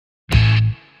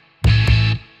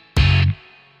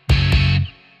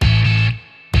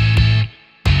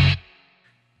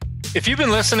If you've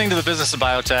been listening to the Business of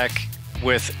Biotech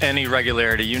with any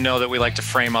regularity, you know that we like to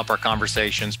frame up our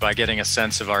conversations by getting a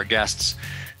sense of our guests'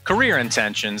 career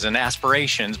intentions and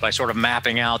aspirations by sort of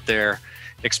mapping out their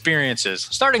experiences,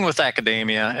 starting with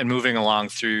academia and moving along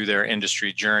through their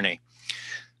industry journey.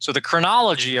 So the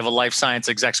chronology of a life science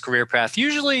exec's career path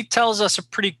usually tells us a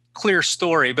pretty clear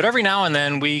story, but every now and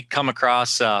then we come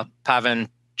across Pavan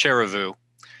Cheruvu.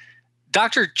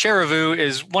 Dr. Cheruvu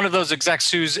is one of those execs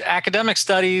whose academic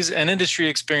studies and industry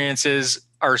experiences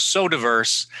are so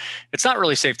diverse, it's not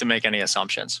really safe to make any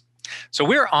assumptions. So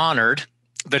we're honored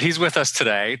that he's with us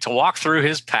today to walk through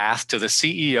his path to the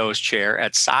CEO's chair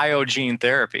at Gene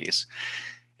Therapies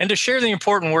and to share the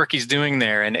important work he's doing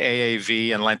there in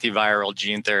AAV and lentiviral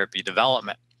gene therapy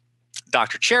development.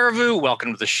 Dr. Cheruvu,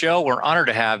 welcome to the show. We're honored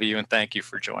to have you and thank you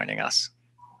for joining us.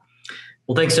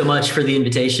 Well, thanks so much for the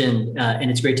invitation,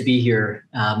 and it's great to be here.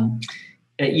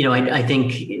 I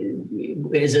think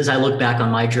as I look back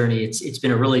on my journey, it's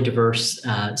been a really diverse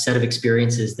set of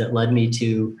experiences that led me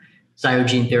to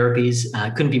Gene Therapies.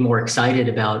 I couldn't be more excited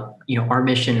about our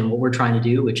mission and what we're trying to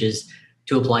do, which is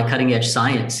to apply cutting-edge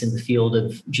science in the field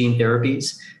of gene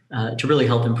therapies to really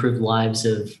help improve the lives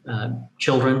of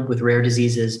children with rare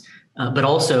diseases, but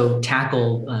also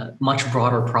tackle much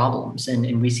broader problems.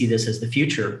 And we see this as the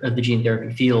future of the gene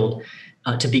therapy field,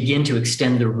 to begin to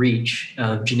extend the reach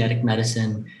of genetic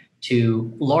medicine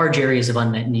to large areas of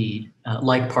unmet need,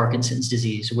 like Parkinson's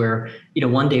disease, where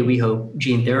one day we hope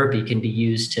gene therapy can be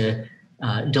used to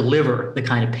deliver the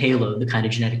kind of payload, the kind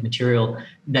of genetic material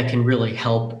that can really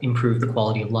help improve the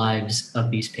quality of lives of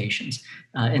these patients.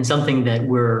 And something that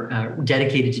we're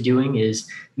dedicated to doing is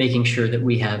making sure that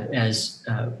we have as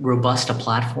robust a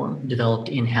platform developed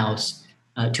in-house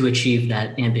to achieve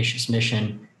that ambitious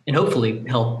mission and hopefully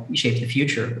help shape the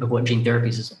future of what gene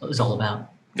therapies is all about.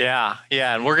 Yeah,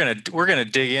 and we're gonna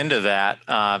dig into that,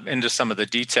 into some of the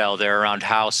detail there around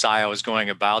how SIO is going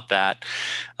about that.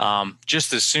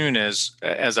 Just as soon as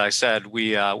I said,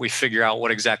 we figure out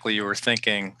what exactly you were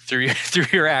thinking through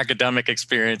your academic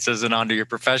experiences and onto your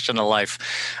professional life.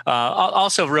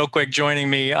 Also, real quick, joining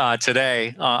me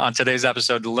today on today's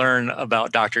episode to learn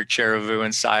about Dr. Cheruvu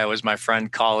and SIO is my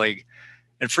friend, colleague,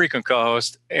 and frequent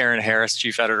co-host Erin Harris,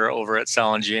 chief editor over at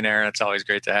Cell and Gene. Erin, it's always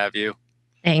great to have you.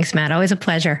 Thanks, Matt. Always a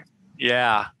pleasure.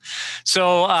 Yeah.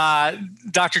 So,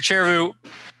 Dr. Cheruvu,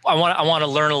 I want to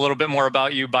learn a little bit more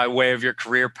about you by way of your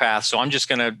career path. So I'm just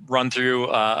going to run through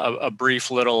a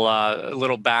brief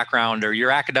little background or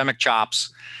your academic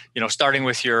chops. Starting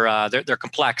with your they're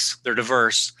complex, they're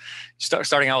diverse.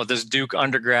 Starting out with this Duke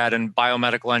undergrad in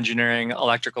biomedical engineering,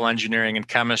 electrical engineering, and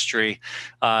chemistry.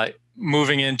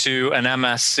 Moving into an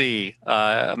MSc,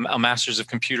 a Master's of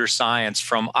Computer Science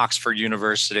from Oxford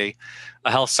University,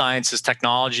 a Health Sciences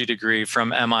Technology degree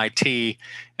from MIT,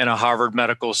 and a Harvard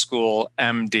Medical School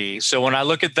MD. So when I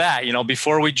look at that,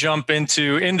 before we jump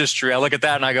into industry, I look at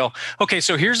that and I go, okay,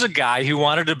 so here's a guy who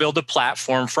wanted to build a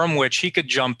platform from which he could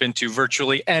jump into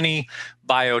virtually any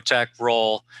biotech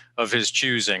role of his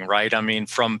choosing, right? I mean,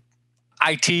 from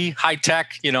IT, high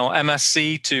tech,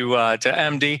 MSc to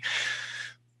MD.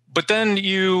 But then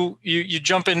you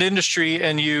jump into industry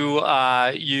and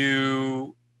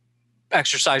you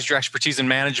exercised your expertise in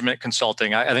management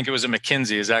consulting. I think it was at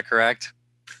McKinsey. Is that correct?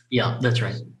 Yeah, that's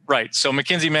right. Right. So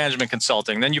McKinsey Management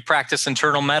Consulting. Then you practiced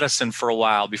internal medicine for a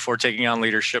while before taking on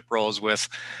leadership roles with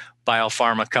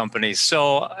biopharma companies.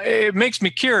 So it makes me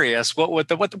curious what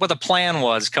the plan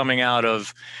was coming out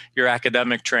of your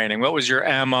academic training. What was your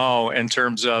MO in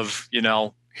terms of,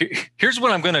 here's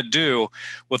what I'm going to do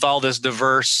with all this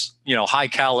diverse, high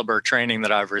caliber training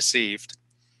that I've received?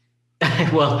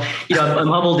 Well, I'm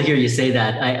humbled to hear you say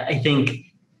that. I think,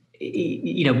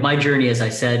 my journey, as I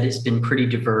said, has been pretty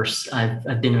diverse.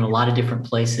 I've been in a lot of different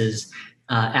places,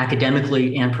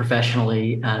 academically and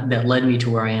professionally, that led me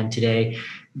to where I am today.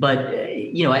 But,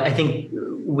 I think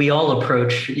we all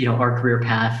approach, our career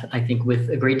path, I think,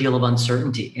 with a great deal of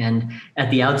uncertainty. And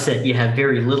at the outset, you have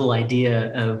very little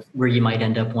idea of where you might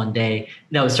end up one day.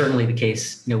 That was certainly the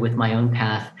case, with my own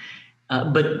path.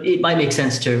 But it might make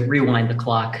sense to rewind the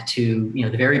clock to,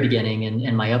 the very beginning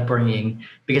and my upbringing,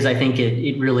 because I think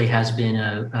it really has been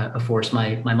a force,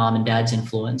 my mom and dad's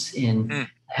influence in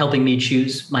helping me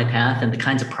choose my path and the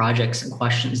kinds of projects and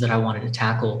questions that I wanted to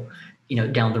tackle,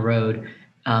 down the road.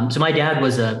 So my dad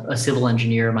was a civil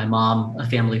engineer, my mom, a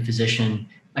family physician.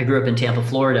 I grew up in Tampa,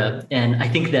 Florida. And I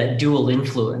think that dual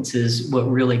influence is what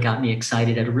really got me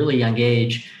excited at a really young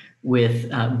age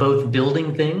with both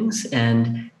building things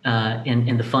and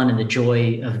the fun and the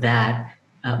joy of that,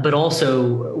 but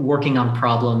also working on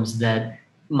problems that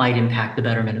might impact the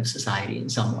betterment of society in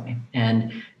some way.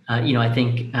 And I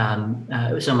think some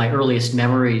of my earliest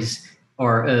memories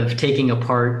are of taking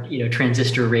apart,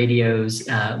 transistor radios.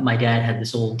 My dad had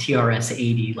this old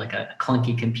TRS-80, like a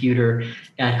clunky computer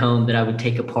at home that I would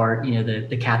take apart,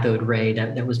 the cathode ray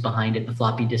that was behind it, the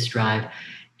floppy disk drive.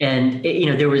 And,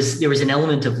 there was an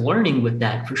element of learning with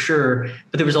that for sure,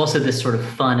 but there was also this sort of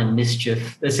fun and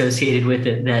mischief associated with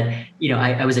it that,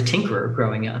 I was a tinkerer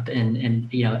growing up and a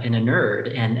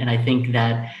nerd. And I think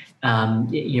that,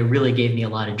 really gave me a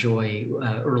lot of joy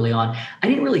early on. I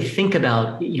didn't really think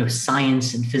about,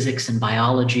 science and physics and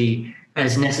biology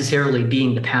as necessarily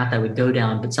being the path I would go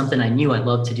down, but something I knew I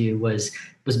loved to do was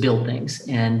build things.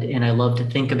 And I loved to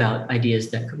think about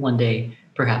ideas that could one day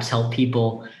perhaps help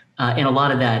people. And a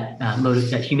lot of that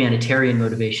that humanitarian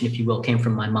motivation, if you will, came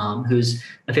from my mom, who's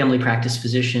a family practice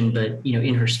physician, but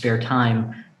in her spare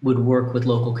time would work with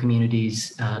local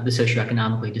communities, the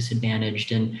socioeconomically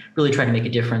disadvantaged, and really try to make a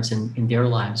difference in their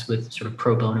lives with sort of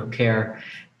pro bono care.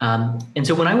 And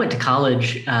so when I went to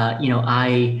college,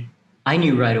 I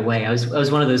knew right away. I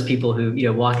was one of those people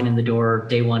who, walking in the door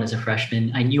day one as a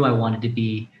freshman, I knew I wanted to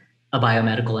be a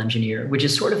biomedical engineer, which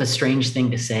is sort of a strange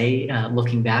thing to say,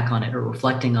 looking back on it or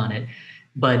reflecting on it.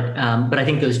 But I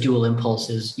think those dual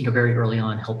impulses, very early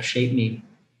on helped shape me.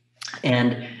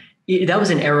 And that was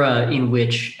an era in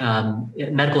which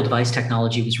medical device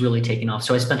technology was really taking off.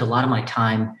 So I spent a lot of my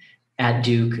time at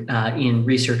Duke in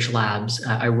research labs.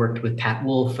 I worked with Pat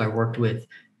Wolf. I worked with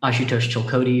Ashutosh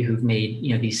Chilkoti, who've made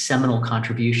these seminal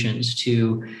contributions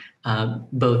to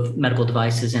both medical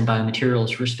devices and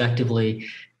biomaterials, respectively.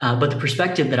 But the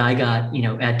perspective that I got,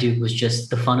 at Duke was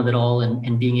just the fun of it all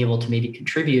and being able to maybe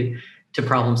contribute to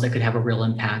problems that could have a real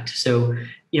impact. So,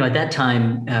 at that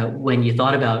time, when you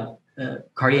thought about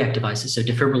cardiac devices, so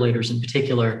defibrillators in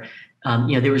particular,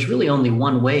 there was really only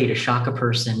one way to shock a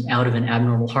person out of an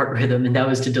abnormal heart rhythm, and that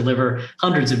was to deliver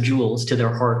hundreds of joules to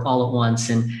their heart all at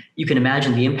once. And you can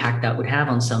imagine the impact that would have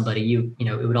on somebody.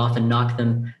 It would often knock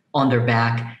them on their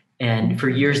back. And for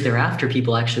years thereafter,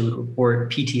 people actually would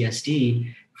report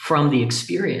PTSD from the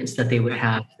experience that they would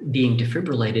have being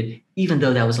defibrillated, even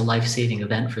though that was a life-saving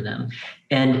event for them.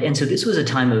 And so this was a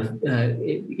time of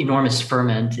enormous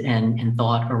ferment and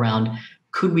thought around,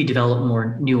 could we develop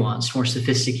more nuanced, more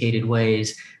sophisticated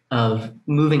ways of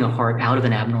moving a heart out of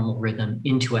an abnormal rhythm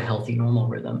into a healthy, normal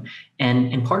rhythm?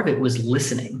 And part of it was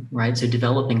listening, right? So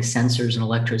developing sensors and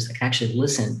electrodes that can actually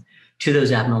listen to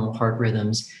those abnormal heart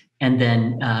rhythms. And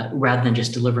then rather than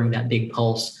just delivering that big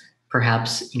pulse,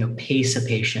 perhaps pace a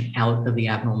patient out of the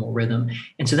abnormal rhythm.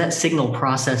 And so that signal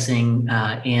processing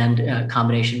and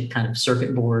combination of kind of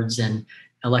circuit boards and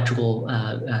electrical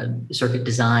circuit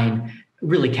design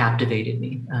really captivated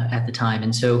me at the time.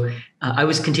 And so I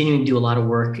was continuing to do a lot of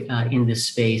work in this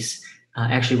space.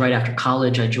 Actually, right after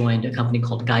college, I joined a company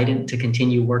called Guidant to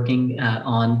continue working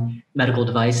on medical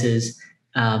devices.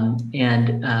 And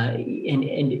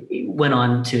went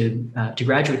on to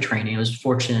graduate training. I was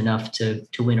fortunate enough to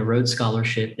win a Rhodes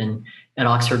Scholarship, and at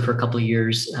Oxford for a couple of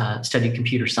years, studied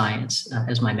computer science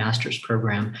as my master's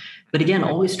program. But again,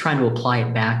 always trying to apply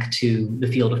it back to the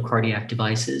field of cardiac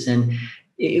devices. And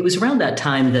it was around that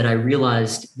time that I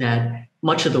realized that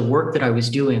much of the work that I was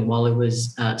doing, while it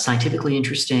was scientifically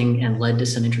interesting and led to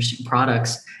some interesting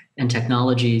products and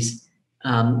technologies,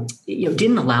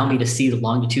 didn't allow me to see the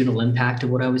longitudinal impact of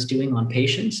what I was doing on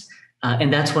patients.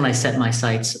 And that's when I set my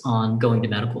sights on going to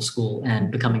medical school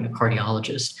and becoming a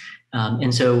cardiologist.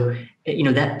 And so,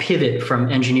 that pivot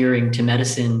from engineering to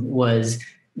medicine was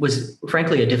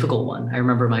frankly a difficult one. I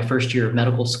remember my first year of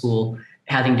medical school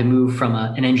having to move from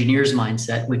an engineer's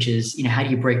mindset, which is, how do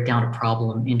you break down a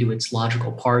problem into its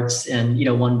logical parts and,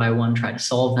 one by one try to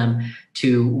solve them,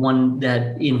 to one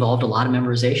that involved a lot of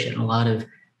memorization, a lot of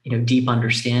deep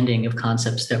understanding of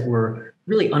concepts that were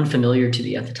really unfamiliar to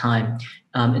me at the time.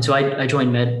 And so I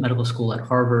joined medical school at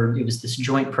Harvard. It was this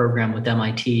joint program with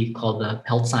MIT called the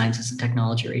Health Sciences and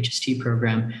Technology, or HST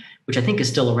program, which I think is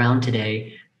still around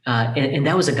today. And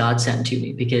that was a godsend to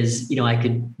me because, I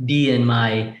could be in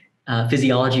my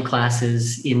physiology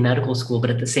classes in medical school, but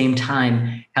at the same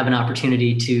time have an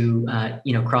opportunity to,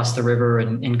 cross the river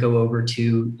and go over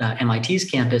to MIT's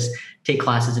campus, take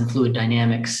classes in fluid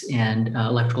dynamics and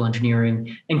electrical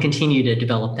engineering, and continue to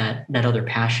develop that other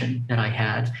passion that I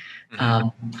had.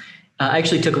 I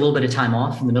actually took a little bit of time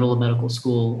off in the middle of medical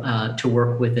school to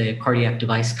work with a cardiac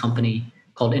device company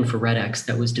called InfraredX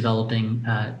that was developing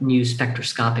new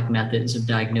spectroscopic methods of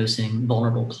diagnosing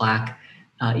vulnerable plaque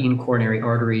in coronary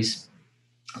arteries.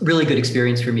 Really good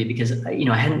experience for me because,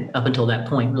 I hadn't up until that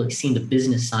point really seen the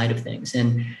business side of things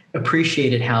and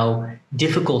appreciated how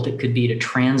difficult it could be to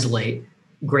translate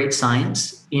great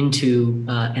science into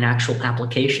an actual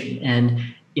application. And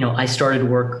I started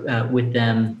work with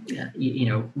them,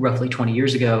 roughly 20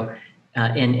 years ago.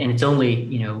 And it's only,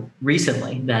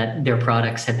 recently that their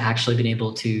products have actually been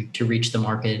able to reach the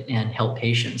market and help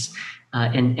patients.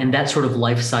 And that sort of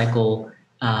life cycle,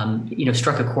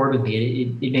 struck a chord with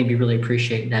me. It made me really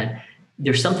appreciate that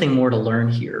there's something more to learn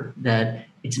here, that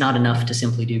it's not enough to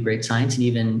simply do great science and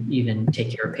even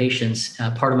take care of patients.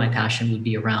 Part of my passion would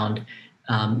be around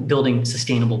building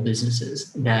sustainable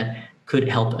businesses that could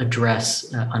help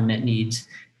address unmet needs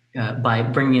by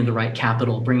bringing in the right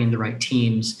capital, bringing in the right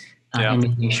teams, and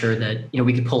making sure that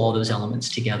we could pull all those elements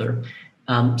together.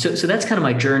 So that's kind of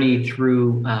my journey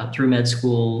through med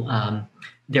school.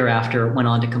 Thereafter, went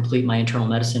on to complete my internal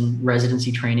medicine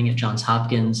residency training at Johns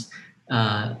Hopkins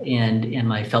and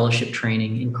my fellowship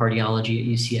training in cardiology at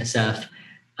UCSF.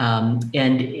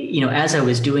 And as I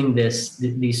was doing this,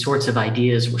 these sorts of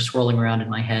ideas were swirling around in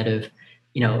my head of,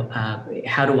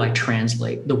 how do I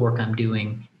translate the work I'm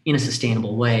doing in a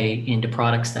sustainable way into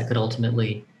products that could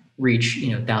ultimately reach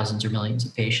thousands or millions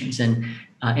of patients.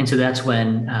 And so that's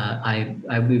when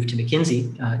I moved to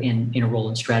McKinsey in a role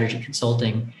in strategy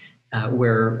consulting,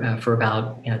 where for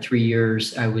about 3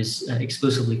 years I was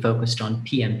exclusively focused on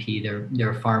PMP,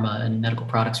 their pharma and medical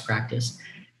products practice,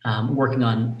 working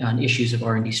on issues of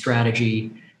R&D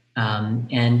strategy.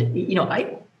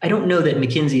 I don't know that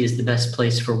McKinsey is the best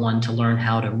place for one to learn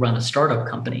how to run a startup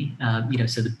company.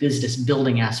 So the business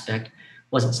building aspect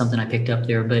wasn't something I picked up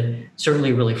there, but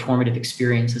certainly a really formative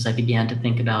experience as I began to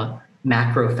think about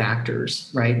macro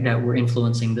factors, right, that were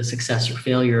influencing the success or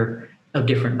failure of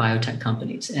different biotech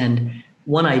companies. And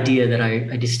one idea that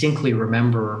I distinctly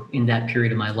remember in that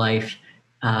period of my life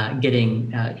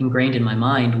getting ingrained in my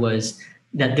mind was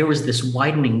that there was this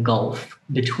widening gulf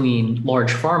between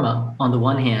large pharma on the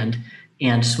one hand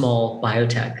and small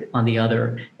biotech on the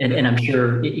other. And I'm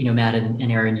sure, Matt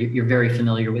and Aaron, you're very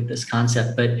familiar with this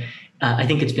concept, but I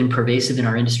think it's been pervasive in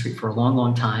our industry for a long,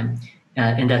 long time.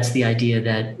 And that's the idea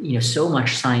that, so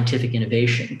much scientific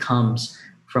innovation comes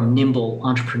from nimble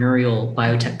entrepreneurial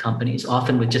biotech companies,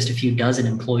 often with just a few dozen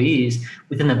employees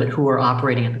within them, but who are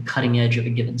operating at the cutting edge of a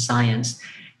given science.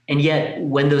 And yet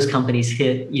when those companies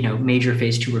hit, major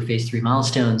phase 2 or phase 3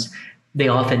 milestones, they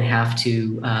often have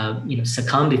to,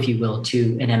 succumb, if you will,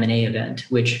 to an M&A event,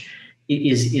 which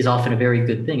is often a very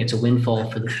good thing. It's a windfall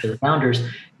for the founders,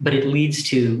 but it leads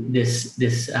to this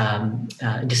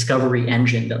discovery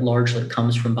engine that largely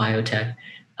comes from biotech,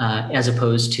 as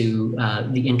opposed to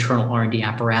the internal R&D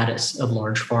apparatus of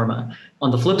large pharma.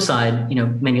 On the flip side,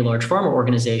 many large pharma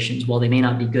organizations, while they may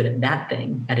not be good at that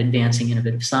thing, at advancing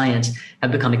innovative science,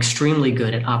 have become extremely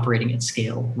good at operating at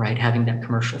scale, right? Having that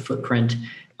commercial footprint,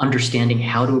 understanding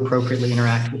how to appropriately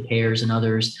interact with payers and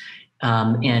others,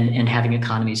 and having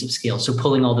economies of scale. So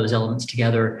pulling all those elements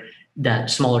together that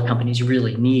smaller companies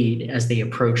really need as they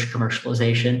approach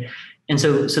commercialization. And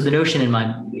so the notion in my,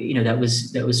 that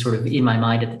was sort of in my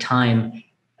mind at the time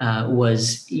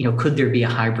was, could there be a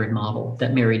hybrid model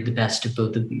that married the best of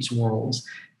both of these worlds?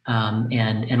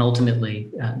 And ultimately,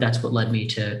 that's what led me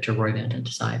to Roivant and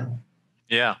Tasaido.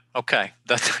 Yeah. Okay.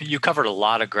 You covered a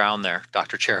lot of ground there,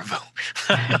 Dr. Cheruvu.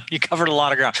 You covered a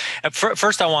lot of ground.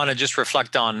 First, I want to just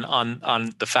reflect on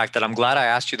the fact that I'm glad I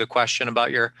asked you the question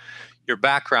about your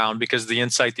background, because the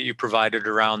insight that you provided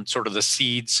around sort of the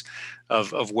seeds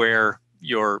of where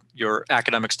your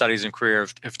academic studies and career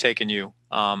have taken you.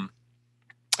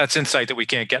 That's insight that we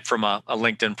can't get from a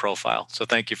LinkedIn profile. So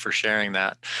thank you for sharing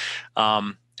that.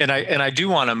 And I do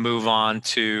want to move on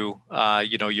to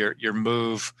your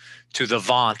move to the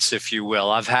Vaunts, if you will.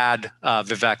 I've had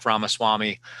Vivek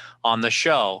Ramaswamy on the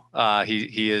show.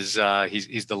 He's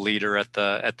the leader at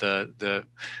the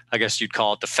I guess you'd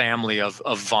call it the family of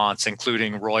Vaunts,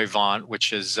 including Roivant,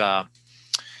 which is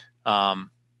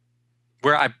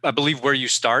where I believe where you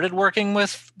started working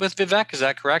with Vivek. Is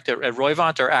that correct? At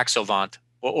Roivant or Axovant,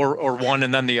 or one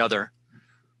and then the other?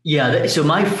 Yeah. So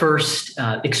my first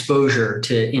exposure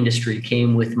to industry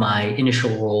came with my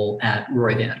initial role at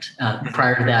Roivant.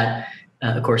 Prior to that,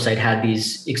 of course, I'd had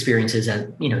these experiences at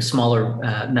smaller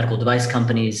medical device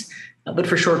companies, but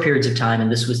for short periods of time.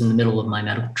 And this was in the middle of my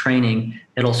medical training.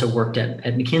 I'd also worked at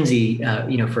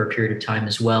McKinsey, for a period of time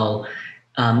as well.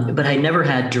 But I never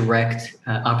had direct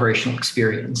operational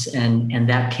experience, and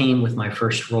that came with my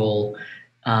first role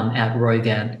at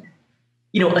Roivant.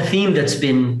 A theme that's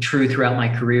been true throughout my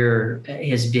career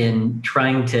has been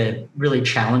trying to really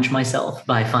challenge myself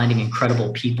by finding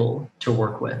incredible people to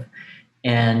work with.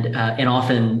 And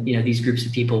often, these groups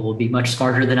of people will be much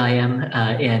smarter than I am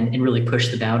and really push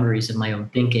the boundaries of my own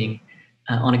thinking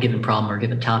on a given problem or a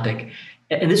given topic.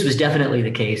 And this was definitely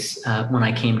the case when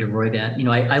I came to Roivant.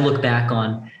 I look back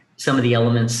on some of the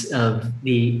elements of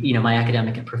my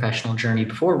academic and professional journey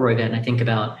before Roivant, and I think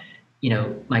about,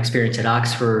 my experience at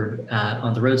Oxford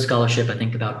on the Rhodes Scholarship. I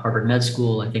think about Harvard Med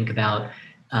School. I think about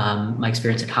my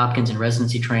experience at Hopkins in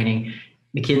residency training,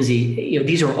 McKinsey.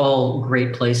 These are all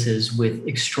great places with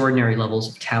extraordinary levels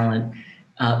of talent.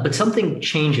 But something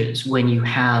changes when you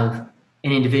have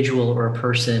an individual or a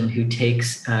person who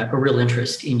takes a real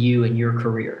interest in you and your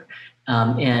career.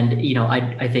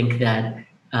 I think that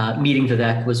meeting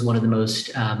Vivek was one of the most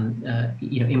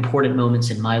important moments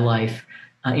in my life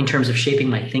in terms of shaping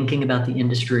my thinking about the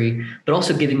industry, but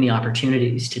also giving me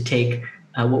opportunities to take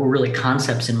what were really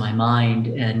concepts in my mind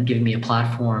and giving me a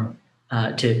platform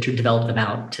to develop them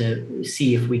out, to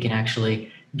see if we can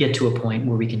actually get to a point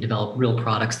where we can develop real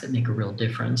products that make a real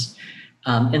difference.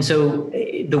 And so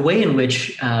the way in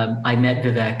which I met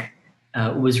Vivek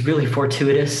was really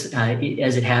fortuitous.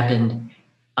 As it happened,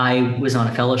 I was on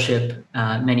a fellowship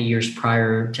many years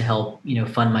prior to help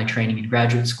fund my training in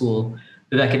graduate school.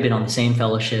 Vivek had been on the same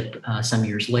fellowship some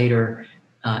years later.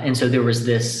 And so there was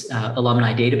this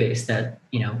alumni database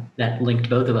that linked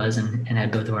both of us and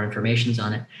had both of our informations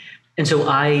on it. And so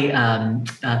I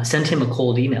sent him a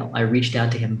cold email. I reached out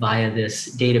to him via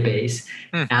this database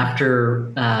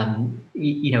after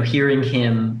hearing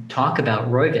him talk about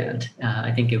Roivant.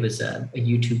 I think it was a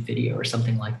YouTube video or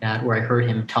something like that, where I heard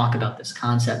him talk about this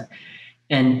concept.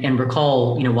 And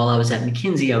recall, while I was at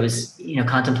McKinsey, I was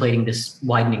contemplating this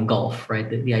widening gulf, right?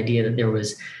 The idea that there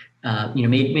was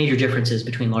major differences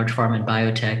between large pharma and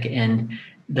biotech, and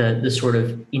the sort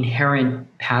of inherent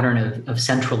pattern of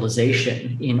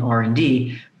centralization in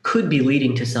R&D could be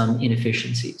leading to some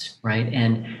inefficiencies, right?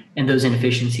 And those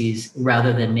inefficiencies,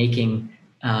 rather than making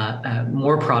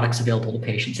more products available to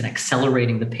patients and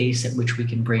accelerating the pace at which we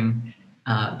can bring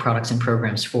products and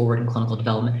programs forward in clinical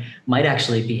development, might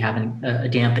actually be having a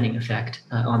dampening effect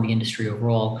on the industry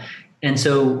overall. And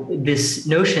so this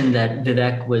notion that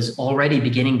Vivek was already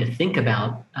beginning to think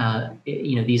about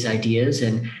these ideas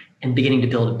and beginning to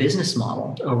build a business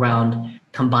model around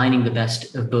combining the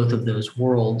best of both of those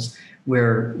worlds,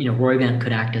 where Roivant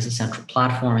could act as a central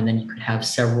platform, and then you could have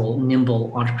several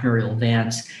nimble entrepreneurial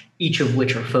vants, each of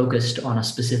which are focused on a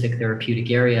specific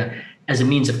therapeutic area, as a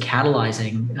means of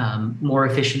catalyzing more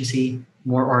efficiency,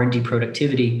 more R&D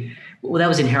productivity. Well, that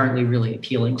was inherently really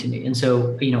appealing to me. And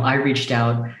so I reached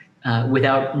out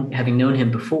without having known him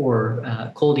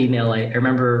before, cold email. I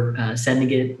remember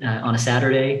sending it on a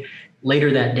Saturday.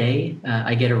 Later that day,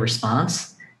 I get a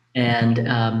response, and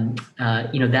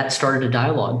that started a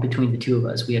dialogue between the two of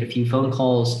us. We had a few phone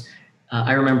calls.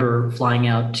 I remember flying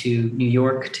out to New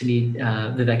York to meet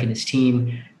Vivek and his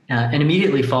team, and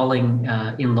immediately falling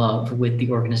in love with the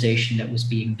organization that was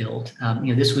being built.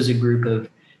 This was a group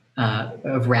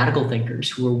of radical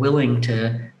thinkers who were willing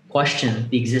to question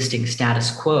the existing status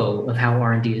quo of how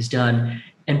R&D is done,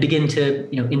 and begin to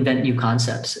invent new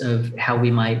concepts of how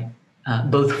we might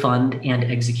both fund and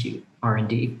execute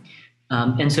R&D.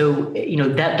 And so,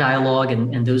 that dialogue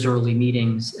and those early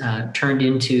meetings turned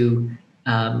into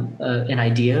an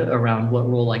idea around what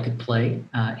role I could play.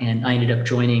 And I ended up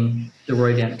joining the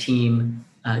Roivant team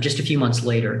just a few months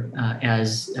later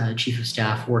as chief of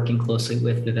staff, working closely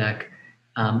with Vivek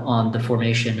on the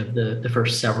formation of the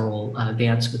first several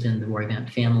vants within the Roivant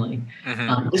family.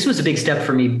 Mm-hmm. This was a big step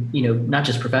for me, not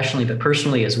just professionally, but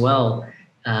personally as well.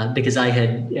 Because I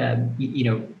had,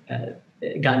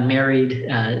 gotten married.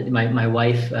 My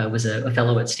wife was a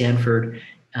fellow at Stanford,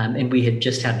 and we had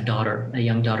just had a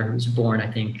young daughter who was born,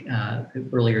 I think,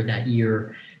 earlier that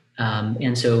year.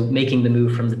 And so making the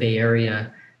move from the Bay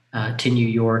Area to New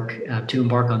York to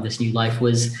embark on this new life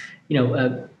was,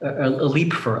 a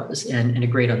leap for us and a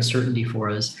great uncertainty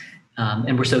for us.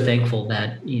 And we're so thankful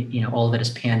that, all of it has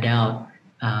panned out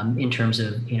in terms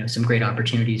of, some great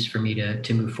opportunities for me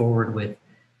to move forward with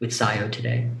SIO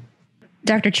today.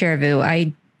 Dr. Cheruvu,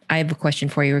 I have a question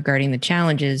for you regarding the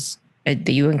challenges that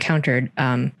you encountered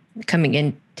coming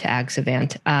into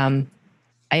Axovant.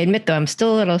 I admit, though, I'm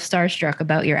still a little starstruck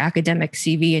about your academic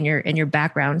CV and your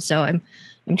background. So I'm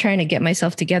trying to get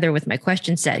myself together with my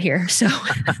question set here. So,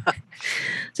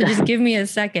 so just give me a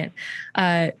second.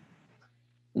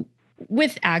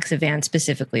 With Axovant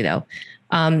specifically, though,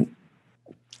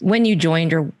 when you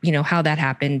joined, or how that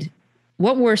happened,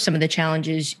 what were some of the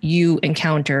challenges you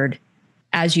encountered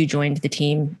as you joined the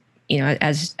team,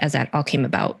 as that all came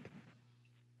about?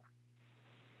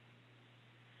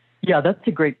 Yeah, that's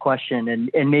a great question.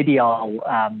 And maybe I'll,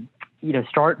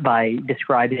 start by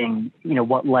describing,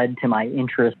 what led to my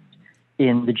interest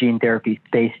in the gene therapy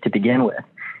space to begin with.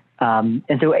 And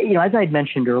so, as I had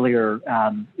mentioned earlier,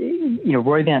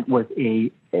 Roivant was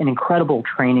an incredible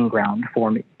training ground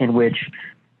for me, in which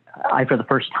I, for the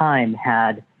first time,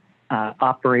 had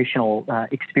operational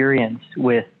experience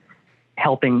with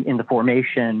helping in the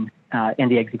formation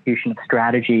and the execution of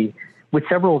strategy with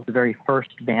several of the very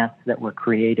first vants that were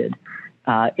created.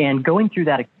 And going through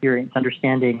that experience,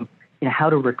 understanding how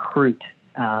to recruit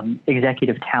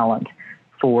executive talent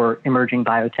for emerging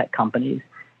biotech companies.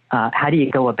 How do you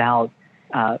go about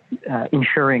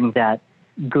ensuring that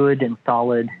good and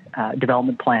solid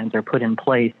development plans are put in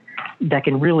place that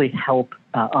can really help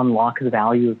unlock the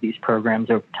value of these programs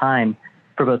over time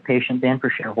for both patients and for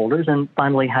shareholders? And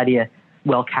finally, how do you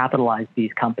well capitalize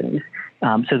these companies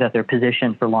so that they're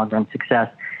positioned for long-run success?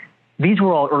 These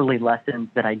were all early lessons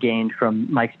that I gained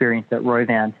from my experience at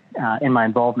Roivant and my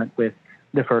involvement with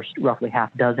the first roughly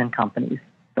half dozen companies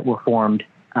that were formed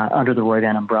under the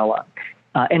Roivant umbrella.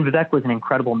 And Vivek was an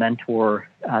incredible mentor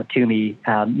to me,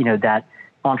 that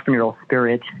entrepreneurial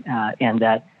spirit and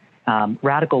that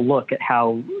radical look at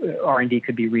how R&D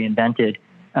could be reinvented.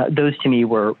 Those to me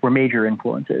were major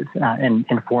influences and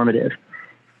informative.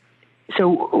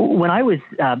 So when I was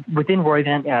within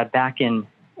Roivant back in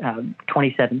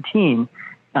 2017,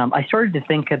 I started to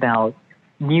think about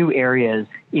new areas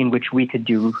in which we could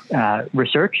do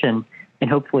research and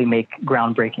hopefully make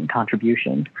groundbreaking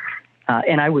contributions.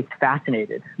 And I was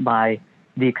fascinated by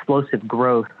the explosive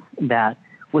growth that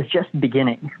was just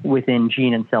beginning within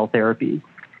gene and cell therapies.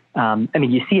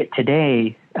 You see it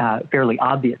today fairly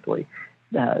obviously.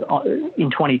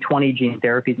 In 2020, gene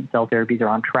therapies and cell therapies are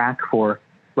on track for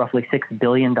roughly $6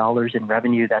 billion in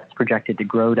revenue. That's projected to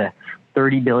grow to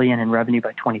 $30 billion in revenue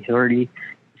by 2030.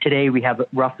 Today, we have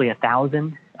roughly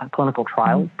 1,000 clinical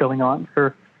trials going on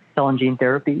for cell and gene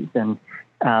therapies, and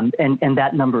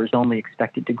that number is only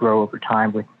expected to grow over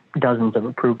time, with dozens of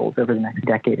approvals over the next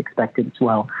decade expected as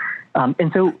well.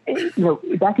 And so,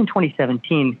 back in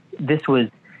 2017, this was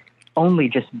only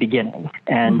just beginning,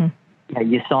 and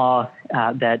you saw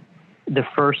that the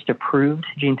first approved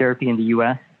gene therapy in the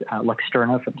U.S.,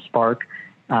 Luxturna from Spark,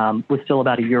 was still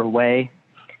about a year away.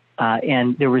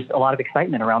 And there was a lot of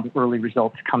excitement around the early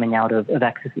results coming out of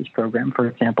Exus's program, for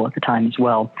example, at the time as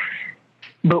well.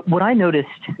 But what I noticed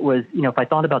was, if I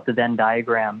thought about the Venn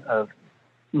diagram of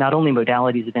not only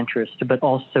modalities of interest, but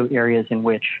also areas in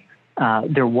which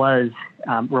there was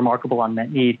remarkable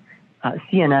unmet need,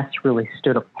 CNS really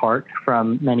stood apart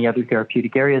from many other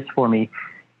therapeutic areas for me,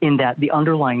 in that the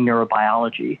underlying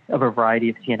neurobiology of a variety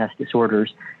of CNS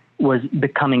disorders was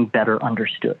becoming better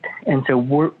understood. And so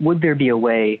would there be a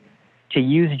way to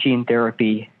use gene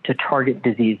therapy to target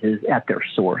diseases at their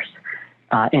source,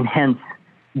 and hence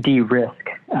de-risk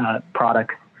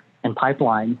products and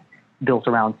pipelines built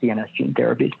around CNS gene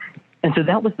therapies? And so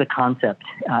that was the concept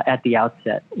at the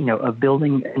outset, of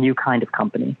building a new kind of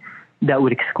company that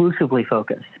would exclusively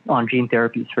focus on gene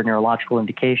therapies for neurological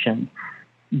indications,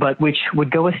 but which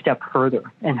would go a step further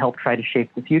and help try to shape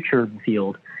the future of the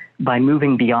field by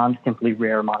moving beyond simply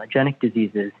rare monogenic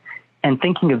diseases and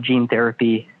thinking of gene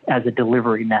therapy as a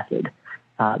delivery method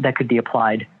that could be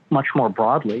applied much more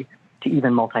broadly to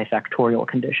even multifactorial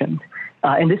conditions.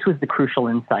 And this was the crucial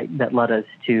insight that led us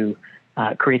to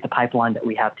create the pipeline that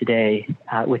we have today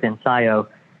within SIO,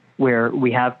 where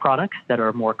we have products that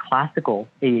are more classical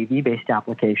AAV-based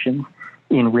applications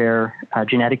in rare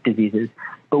genetic diseases,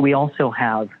 but we also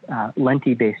have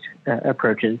lenti-based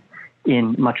approaches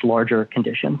in much larger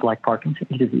conditions like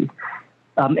Parkinson's disease.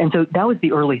 And so that was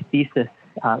the early thesis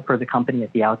for the company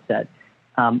at the outset.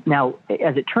 Now,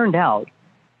 as it turned out,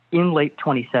 in late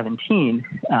 2017,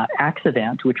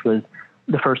 Axovant, which was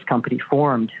the first company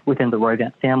formed within the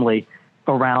Roivant family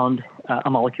around a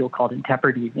molecule called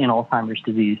intepirdine in Alzheimer's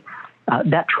disease,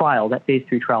 that phase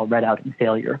 3 trial read out in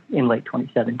failure in late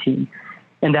 2017.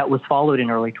 And that was followed in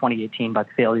early 2018 by the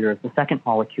failure of the second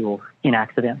molecule in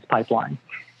Axovant's pipeline.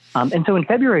 And so in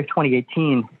February of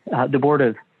 2018, the board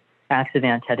of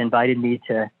Axovant had invited me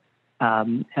to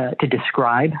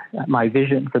describe my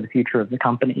vision for the future of the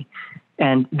company.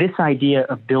 And this idea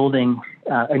of building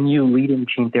a new leading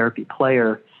gene therapy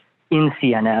player in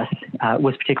CNS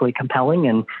was particularly compelling,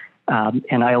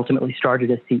 and I ultimately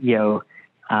started as CEO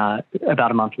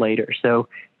about a month later. So,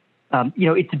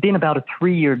 it's been about a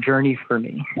 3-year journey for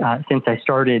me since I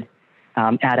started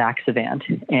at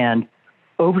Axovant. And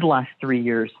over the last 3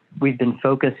 years, we've been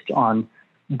focused on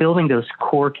building those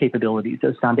core capabilities,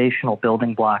 those foundational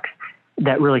building blocks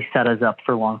that really set us up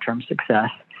for long-term success.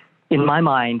 In my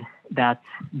mind, that's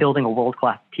building a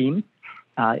world-class team.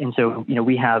 And so,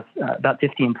 we have about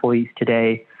 50 employees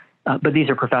today, but these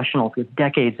are professionals with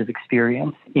decades of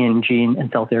experience in gene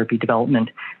and cell therapy development,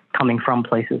 coming from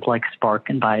places like Spark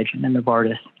and Biogen and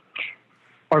Novartis.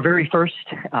 Our very first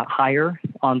hire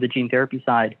on the gene therapy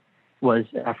side was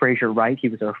Fraser Wright. He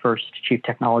was our first chief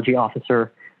technology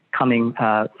officer coming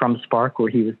from Spark, where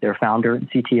he was their founder and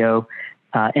CTO.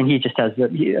 And he just has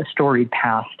a storied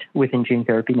past within gene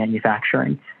therapy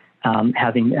manufacturing,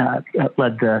 having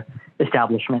led the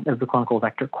establishment of the Clinical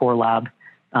Vector Core Lab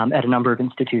at a number of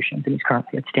institutions, and he's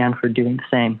currently at Stanford doing the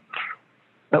same.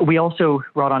 But we also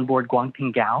brought on board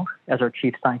Guangping Gao as our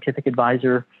chief scientific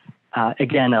advisor,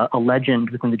 again, a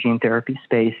legend within the gene therapy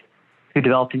space, who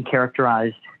developed and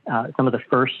characterized some of the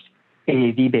first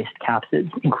AAV-based capsids,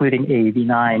 including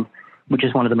AAV9, which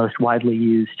is one of the most widely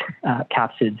used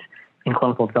capsids in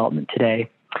clinical development today.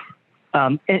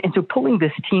 And so pulling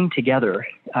this team together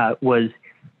was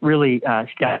really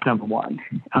step number one.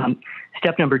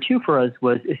 Step number two for us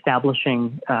was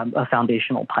establishing a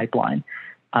foundational pipeline.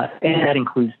 And that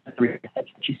includes the 3 steps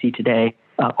that you see today,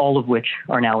 all of which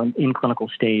are now in clinical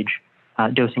stage,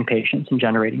 dosing patients and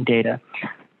generating data.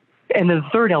 And the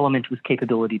third element was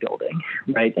capability building,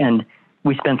 right? And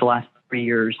we spent the last 3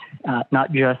 years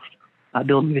not just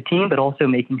building the team, but also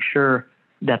making sure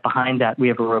that behind that we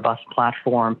have a robust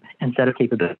platform and set of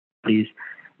capabilities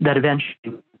that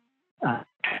eventually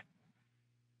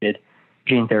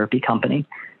gene therapy company.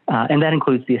 And that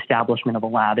includes the establishment of a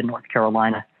lab in North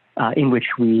Carolina in which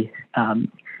we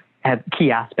have key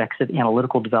aspects of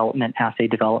analytical development, assay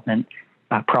development,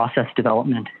 process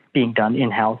development being done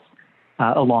in-house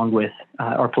along with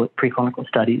our preclinical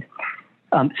studies.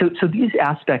 So these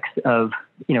aspects of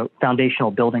foundational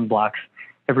building blocks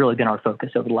have really been our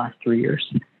focus over the last 3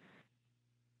 years.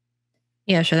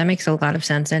 Yeah, sure. That makes a lot of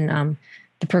sense. And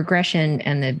the progression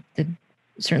and the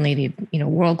certainly the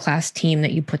world-class team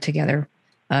that you put together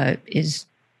is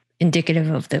indicative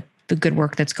of the good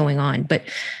work that's going on. But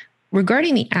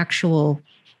regarding the actual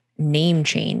name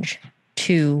change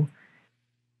to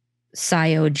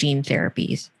SIO Gene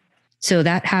Therapies, so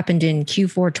that happened in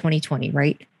Q4 2020,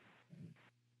 right?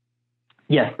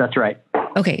 Yes, that's right.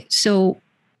 Okay, so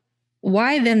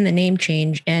why then the name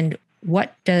change, and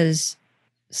what does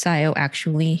SIO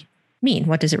actually mean?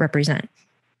 What does it represent?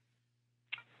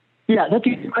 Yeah, that's a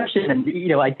good question.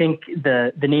 And, I think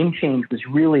the name change was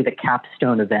really the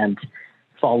capstone event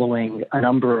following a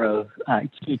number of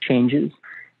key changes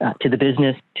to the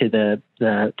business, to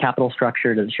the capital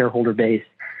structure, to the shareholder base.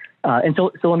 And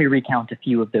so let me recount a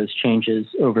few of those changes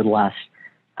over the last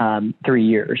 3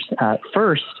 years.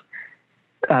 First,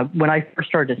 when I first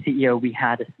started as CEO, we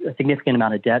had a significant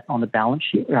amount of debt on the balance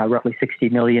sheet, roughly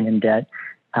 $60 million in debt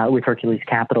with Hercules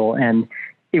Capital. And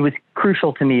it was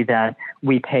crucial to me that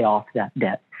we pay off that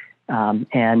debt.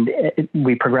 And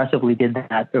we progressively did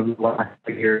that over the last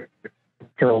year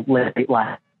till late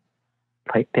last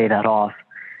pay that off.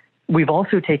 We've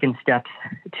also taken steps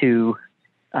to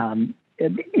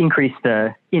increase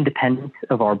the independence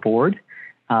of our board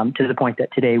to the point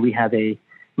that today we have a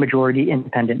majority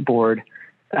independent board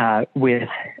with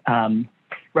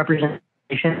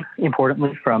representation,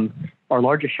 importantly, from our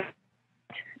largest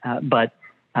but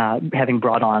having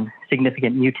brought on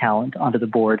significant new talent onto the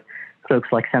board, folks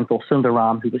like Senthil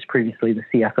Sundaram, who was previously the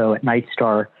CFO at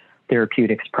Nightstar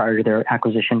Therapeutics prior to their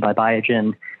acquisition by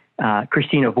Biogen,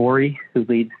 Christina Vori, who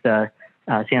leads the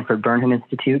Sanford Burnham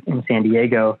Institute in San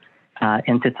Diego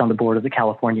and sits on the board of the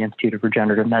California Institute of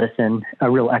Regenerative Medicine, a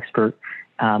real expert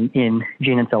in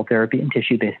gene and cell therapy and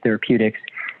tissue-based therapeutics.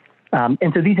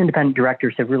 And so these independent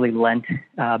directors have really lent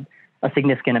a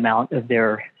significant amount of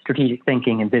their strategic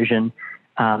thinking and vision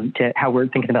to how we're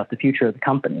thinking about the future of the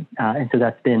company. And so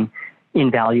that's been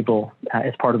invaluable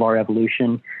as part of our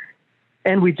evolution.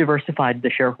 And we've diversified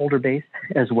the shareholder base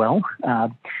as well.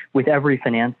 With every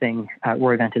financing,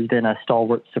 Roivant has been a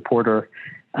stalwart supporter,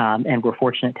 and we're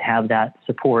fortunate to have that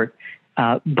support,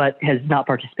 but has not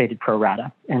participated pro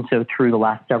rata. And so through the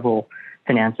last several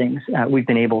financings, we've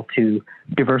been able to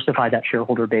diversify that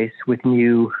shareholder base with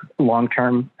new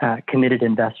long-term committed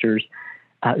investors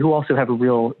who also have a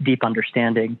real deep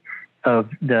understanding of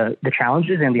the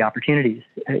challenges and the opportunities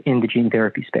in the gene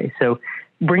therapy space. So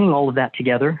bringing all of that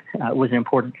together was an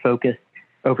important focus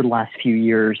over the last few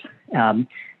years. And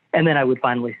then I would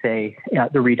finally say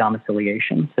the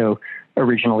redomiciliation. So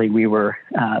originally we were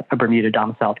a Bermuda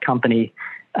domiciled company,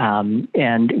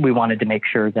 and we wanted to make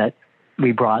sure that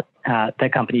we brought the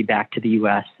company back to the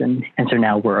U.S. And so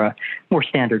now we're a more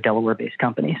standard Delaware-based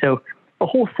company. So a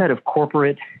whole set of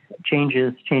corporate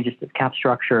changes to the cap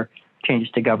structure, changes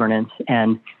to governance,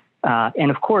 and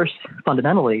of course,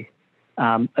 fundamentally,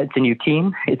 it's a new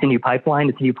team, it's a new pipeline,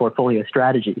 it's a new portfolio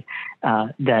strategy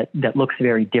that looks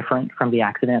very different from the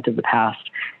accident of the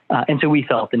past. And so we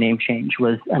felt the name change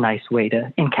was a nice way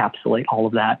to encapsulate all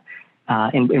of that,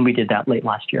 and we did that late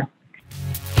last year.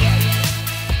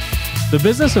 The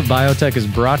Business of Biotech is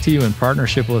brought to you in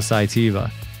partnership with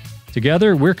Cytiva.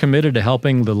 Together, we're committed to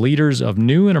helping the leaders of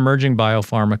new and emerging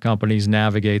biopharma companies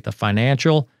navigate the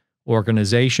financial,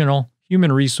 organizational,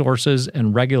 human resources,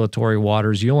 and regulatory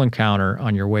waters you'll encounter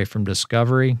on your way from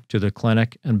discovery to the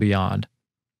clinic and beyond.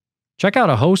 Check out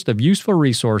a host of useful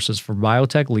resources for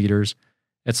biotech leaders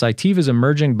at Cytiva's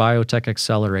Emerging Biotech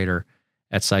Accelerator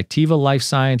at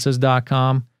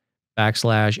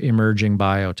cytivalifesciences.com/emerging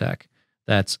biotech.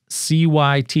 That's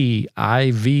CYTIVA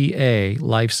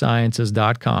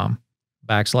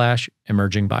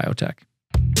lifesciences.com/emerging biotech.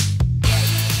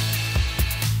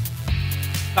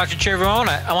 Dr. Cheruvu,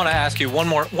 I want to ask you one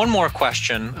more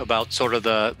question about sort of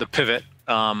the pivot,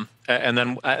 and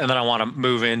then I want to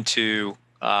move into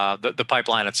the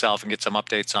pipeline itself and get some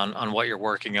updates on what you're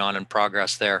working on and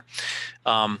progress there.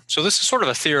 So this is sort of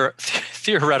a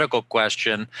theoretical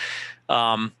question.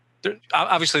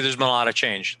 Obviously, there's been a lot of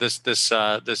change. This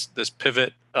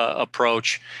pivot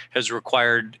approach has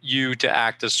required you to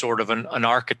act as sort of an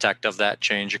architect of that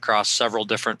change across several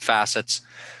different facets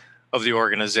of the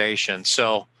organization.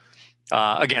 So,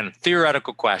 again,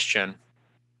 theoretical question,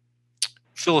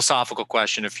 philosophical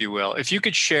question, if you will. If you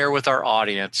could share with our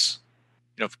audience,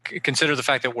 consider the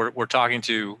fact that we're talking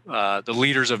to the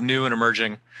leaders of new and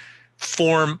emerging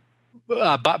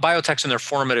biotechs in their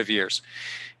formative years.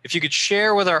 If you could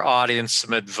share with our audience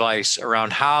some advice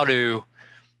around how to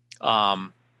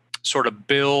sort of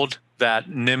build that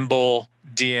nimble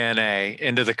DNA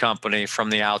into the company from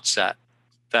the outset,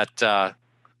 that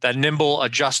nimble,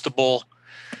 adjustable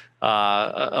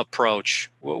approach,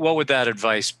 what would that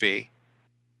advice be?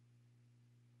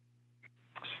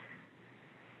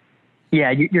 Yeah,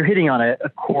 you're hitting on a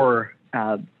core,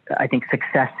 I think,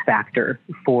 success factor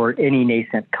for any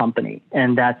nascent company,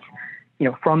 and that's,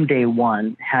 from day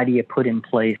one, how do you put in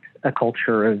place a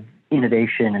culture of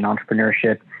innovation and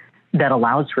entrepreneurship that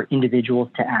allows for individuals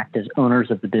to act as owners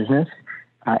of the business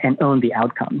and own the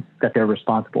outcomes that they're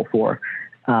responsible for.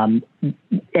 And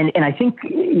I think,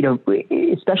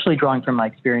 especially drawing from my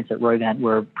experience at Roivant,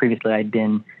 where previously I'd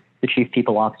been the chief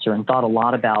people officer and thought a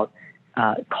lot about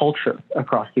culture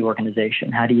across the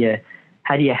organization. How do you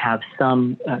have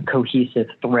some cohesive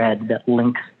thread that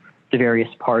links the various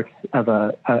parts of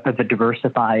a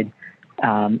diversified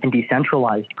and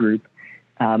decentralized group,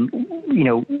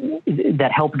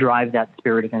 that help drive that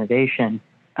spirit of innovation,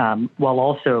 while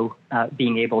also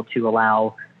being able to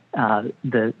allow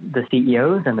the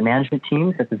CEOs and the management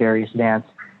teams at the various vants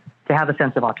to have a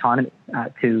sense of autonomy,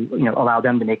 to allow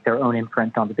them to make their own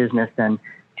imprint on the business, and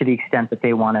to the extent that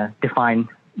they want to define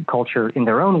culture in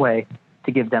their own way,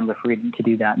 to give them the freedom to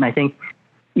do that. And I think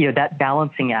that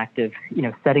balancing act of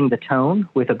setting the tone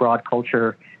with a broad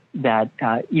culture that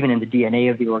even in the DNA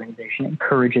of the organization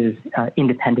encourages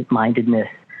independent mindedness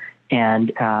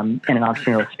and an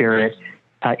entrepreneurial spirit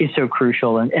is so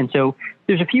crucial. And so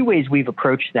there's a few ways we've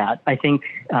approached that. I think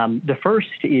the first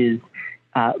is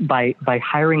by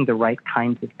hiring the right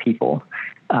kinds of people.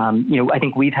 I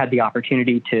think we've had the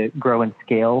opportunity to grow and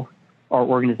scale our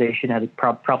organization at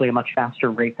probably a much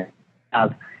faster rate than we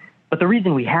have. But the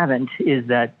reason we haven't is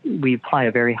that we apply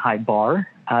a very high bar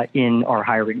in our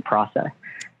hiring process.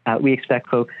 We expect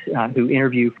folks who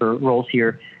interview for roles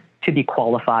here to be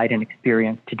qualified and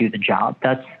experienced to do the job.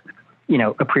 That's,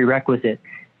 a prerequisite.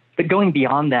 But going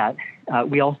beyond that,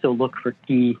 we also look for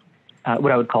key,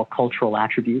 what I would call cultural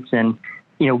attributes. And,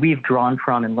 we've drawn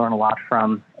from and learned a lot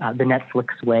from the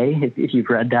Netflix way. If you've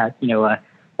read that,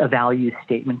 a values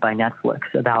statement by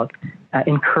Netflix about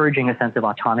encouraging a sense of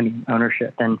autonomy and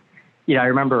ownership. And, I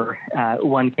remember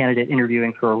one candidate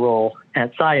interviewing for a role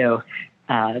at SIO,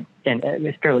 and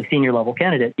a fairly senior level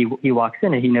candidate. He walks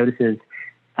in and he notices,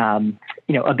 a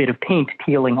bit of paint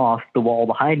peeling off the wall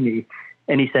behind me.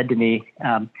 And he said to me,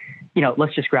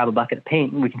 let's just grab a bucket of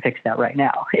paint and we can fix that right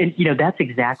now. And, that's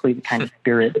exactly the kind of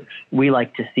spirit we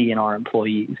like to see in our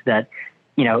employees, that,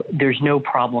 there's no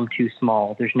problem too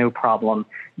small. There's no problem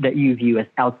that you view as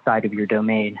outside of your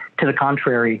domain. To the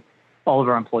contrary, all of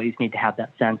our employees need to have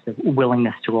that sense of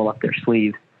willingness to roll up their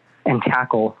sleeves and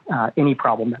tackle any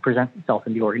problem that presents itself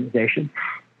in the organization.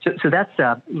 So that's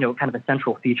kind of a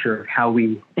central feature of how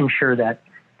we ensure that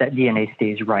DNA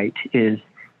stays right is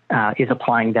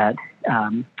applying that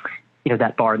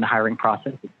that bar in the hiring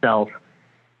process itself.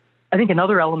 I think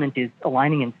another element is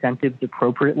aligning incentives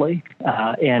appropriately,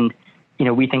 and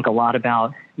we think a lot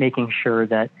about making sure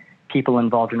that people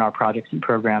involved in our projects and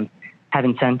programs have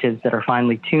incentives that are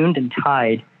finely tuned and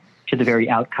tied to the very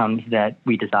outcomes that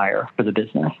we desire for the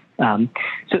business.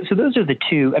 So those are the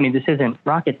two. I mean, this isn't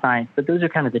rocket science, but those are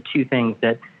kind of the two things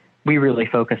that we really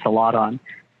focus a lot on.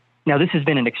 Now, this has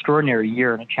been an extraordinary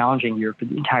year and a challenging year for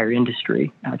the entire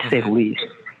industry, to say the least.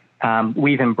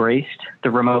 We've embraced the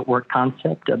remote work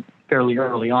concept fairly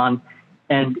early on.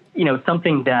 And,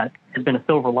 something that has been a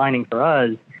silver lining for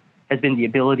us has been the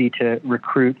ability to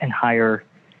recruit and hire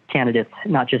candidates,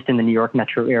 not just in the New York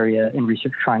metro area in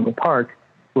Research Triangle Park,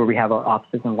 where we have our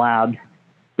offices and labs,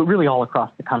 but really all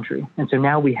across the country. And so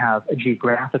now we have a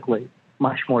geographically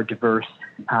much more diverse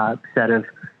set of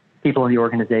people in the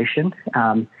organization.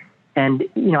 And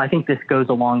I think this goes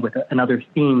along with another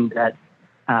theme that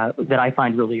I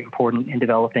find really important in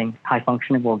developing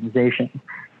high-functioning organizations,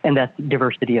 and that's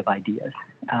diversity of ideas.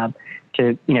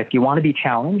 If you want to be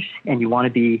challenged and you want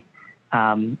to be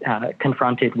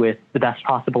confronted with the best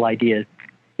possible ideas,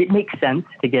 it makes sense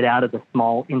to get out of the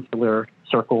small insular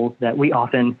circles that we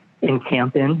often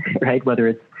encamp in, right? Whether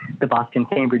it's the Boston,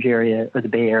 Cambridge area or the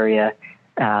Bay Area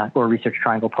or Research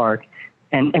Triangle Park,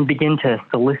 and begin to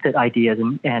solicit ideas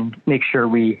and make sure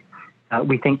we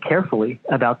think carefully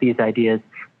about these ideas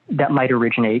that might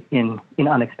originate in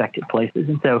unexpected places.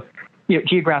 And so,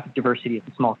 geographic diversity is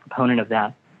a small component of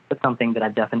that, but something that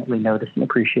I've definitely noticed and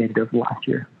appreciated over the last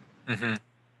year. Mm-hmm.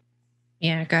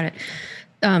 Yeah, got it.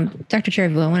 Dr.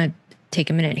 Cheruvu, I want to take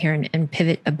a minute here and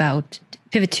pivot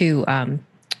to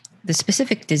the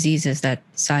specific diseases that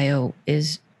SIO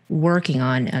is working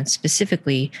on, and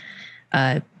specifically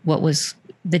what was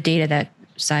the data that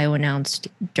SIO announced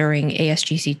during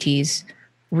ASGCT's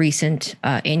recent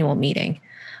annual meeting.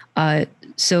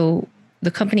 So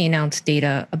the company announced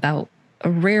data about a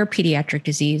rare pediatric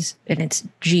disease, and it's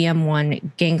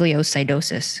GM1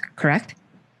 gangliosidosis, correct?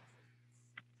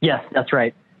 Yes, that's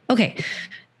right. Okay.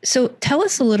 So tell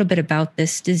us a little bit about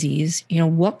this disease,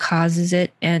 what causes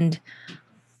it and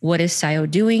what is SIO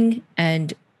doing?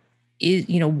 And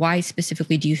why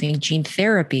specifically do you think gene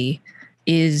therapy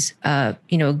is, a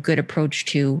good approach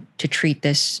to treat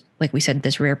this, like we said,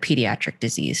 this rare pediatric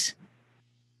disease?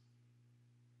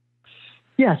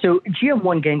 Yeah, so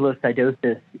GM1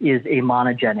 gangliosidosis is a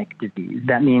monogenic disease.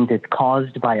 That means it's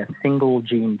caused by a single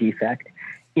gene defect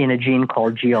in a gene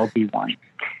called GLB1.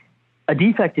 A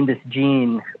defect in this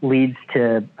gene leads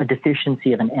to a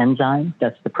deficiency of an enzyme,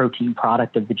 that's the protein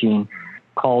product of the gene,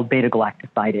 called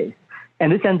beta-galactosidase.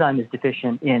 And this enzyme is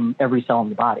deficient in every cell in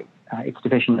the body. It's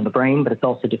deficient in the brain, but it's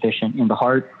also deficient in the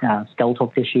heart, skeletal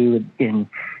tissue, and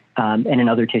in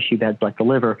other tissue beds like the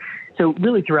liver. So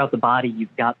really throughout the body,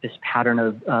 you've got this pattern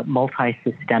of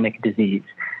multi-systemic disease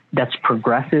that's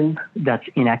progressive, that's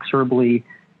inexorably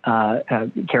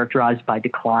characterized by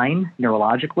decline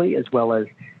neurologically as well as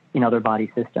in other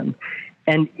body systems.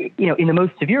 And, in the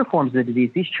most severe forms of the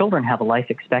disease, these children have a life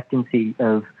expectancy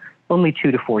of only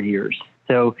 2 to 4 years.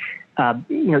 So,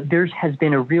 there has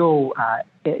been a real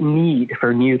need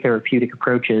for new therapeutic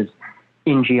approaches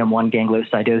in GM1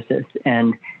 gangliosidosis.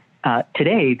 And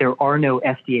today, there are no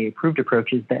FDA-approved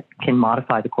approaches that can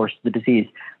modify the course of the disease.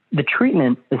 The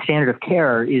treatment, the standard of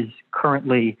care, is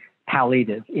currently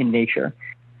palliative in nature.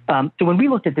 So when we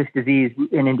looked at this disease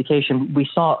and indication, we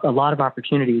saw a lot of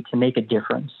opportunity to make a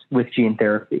difference with gene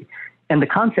therapy. And the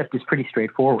concept is pretty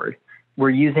straightforward.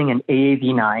 We're using an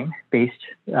AAV9-based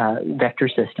vector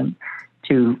system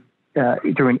through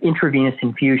an intravenous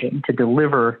infusion to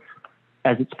deliver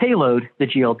as its payload the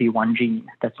GLB1 gene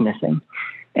that's missing.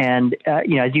 And,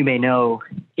 as you may know,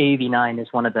 AAV9 is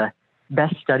one of the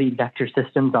best studied vector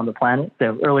systems on the planet.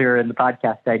 So earlier in the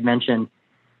podcast, I'd mentioned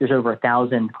there's over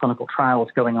 1,000 clinical trials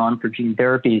going on for gene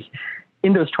therapies.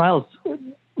 In those trials,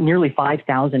 nearly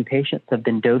 5,000 patients have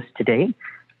been dosed to date.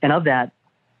 And of that,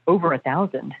 over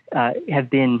 1,000 have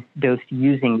been dosed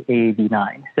using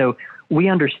AAV9. So we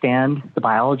understand the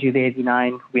biology of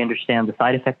AAV9, we understand the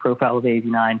side effect profile of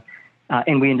AAV9,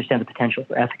 and we understand the potential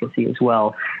for efficacy as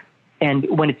well. And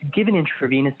when it's given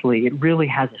intravenously, it really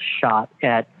has a shot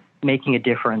at making a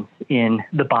difference in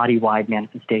the body-wide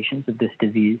manifestations of this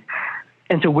disease.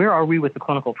 And so where are we with the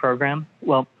clinical program?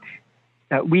 Well,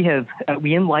 we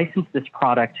in-licensed this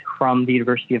product from the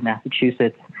University of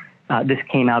Massachusetts. This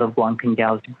came out of Guangping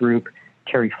Gao's group.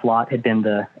 Terry Flott had been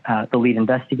the lead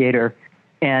investigator.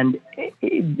 And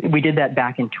we did that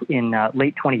back in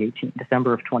late 2018,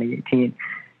 December of 2018.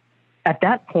 At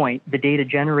that point, the data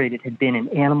generated had been in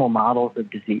animal models of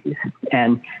disease.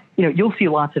 And, you'll see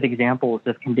lots of examples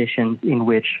of conditions in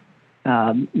which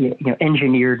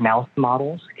engineered mouse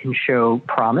models can show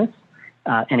promise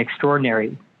and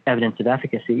extraordinary evidence of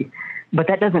efficacy, but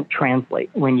that doesn't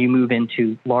translate when you move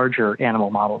into larger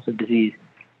animal models of disease.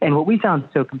 And what we found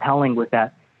so compelling was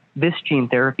that this gene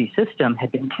therapy system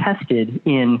had been tested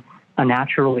in a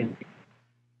naturally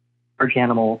large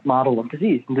animal model of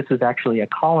disease. And this was actually a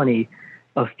colony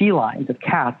of felines, of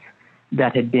cats,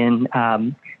 that had been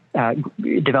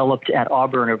developed at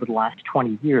Auburn over the last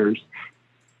 20 years.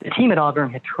 The team at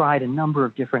Auburn had tried a number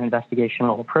of different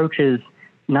investigational approaches.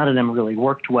 None of them really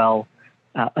worked well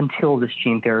until this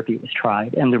gene therapy was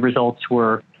tried. And the results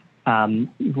were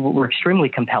extremely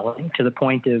compelling, to the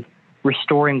point of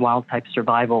restoring wild-type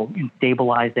survival and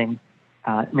stabilizing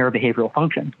neurobehavioral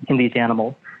function in these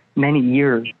animals many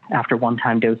years after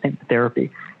one-time dosing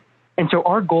therapy. And so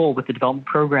our goal with the development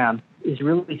program is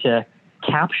really to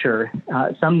capture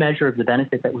some measure of the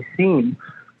benefit that was seen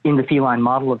in the feline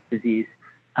model of disease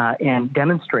and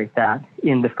demonstrate that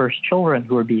in the first children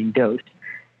who are being dosed,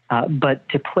 but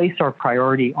to place our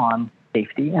priority on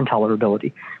safety and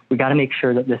tolerability. We got to make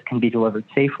sure that this can be delivered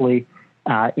safely.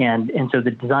 And so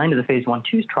the design of the phase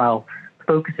 1/2 trial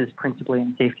focuses principally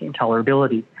on safety and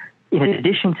tolerability. In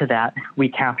addition to that, we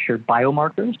captured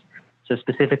biomarkers. So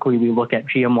specifically, we look at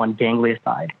GM1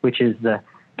 ganglioside, which is the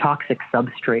toxic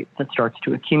substrate that starts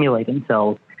to accumulate in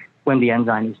cells when the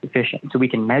enzyme is deficient. So we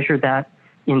can measure that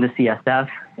in the CSF.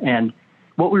 And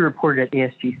what we reported at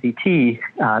ASGCT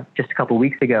just a couple of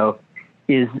weeks ago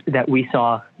is that we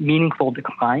saw meaningful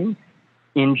declines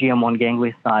in GM1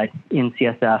 ganglioside in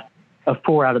CSF of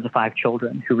 4 out of the 5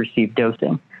 children who received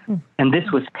dosing. And this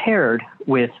was paired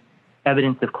with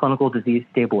evidence of clinical disease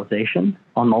stabilization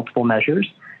on multiple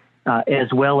measures,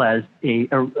 as well as a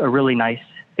really nice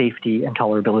safety and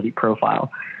tolerability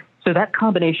profile. So that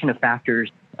combination of factors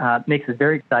makes us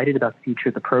very excited about the future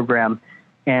of the program.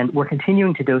 And we're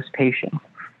continuing to dose patients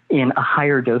in a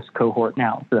higher dose cohort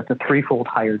now. So that's a 3-fold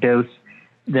higher dose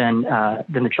than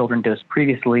the children dosed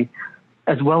previously,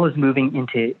 as well as moving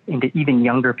into even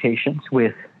younger patients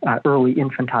with early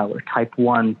infantile or type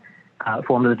 1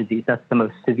 form of the disease. That's the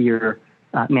most severe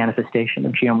manifestation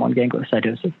of GM1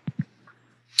 gangliosidosis.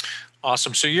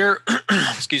 Awesome. So you're,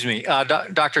 excuse me,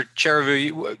 Dr.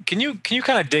 Cheruvu, can you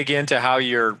kind of dig into how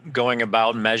you're going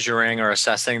about measuring or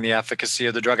assessing the efficacy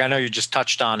of the drug? I know you just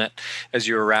touched on it as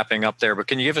you were wrapping up there, but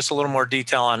can you give us a little more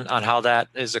detail on how that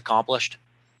is accomplished?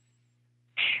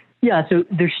 Yeah, so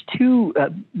there's 2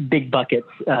 big buckets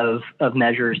of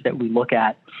measures that we look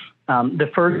at. The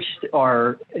first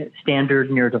are standard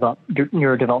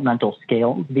neurodevelopmental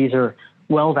scales. These are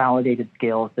well-validated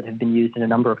scales that have been used in a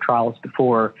number of trials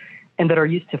before and that are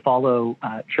used to follow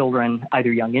children,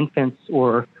 either young infants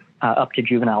or up to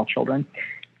juvenile children.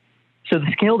 So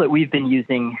the scale that we've been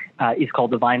using is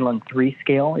called the Vineland-3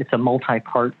 scale. It's a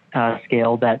multi-part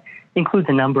scale that includes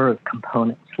a number of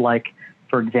components, like,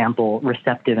 for example,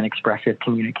 receptive and expressive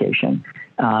communication.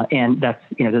 And that's,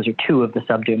 those are 2 of the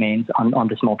subdomains on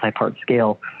this multi-part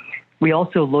scale. We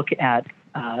also look at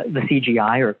the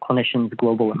CGI, or Clinician's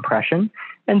Global Impression.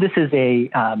 And this is a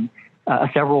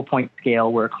several-point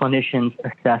scale where clinicians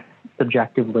assess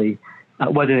subjectively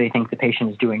whether they think the patient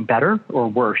is doing better or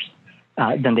worse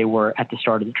than they were at the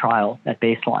start of the trial at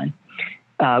baseline.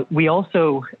 We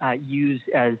also use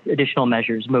as additional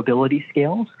measures mobility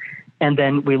scales, and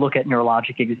then we look at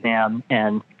neurologic exam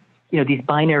and these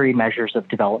binary measures of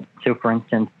development. So, for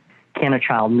instance, can a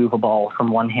child move a ball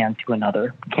from one hand to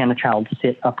another? Can a child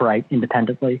sit upright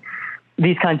independently?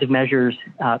 These kinds of measures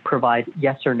provide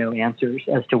yes or no answers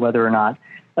as to whether or not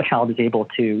a child is able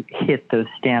to hit those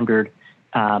standard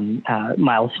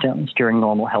milestones during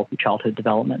normal, healthy childhood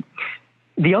development.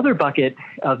 The other bucket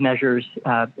of measures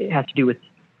has to do with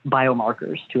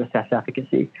biomarkers to assess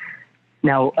efficacy.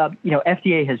 Now,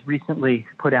 FDA has recently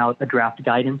put out a draft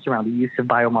guidance around the use of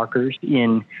biomarkers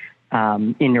in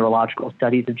neurological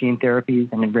studies of gene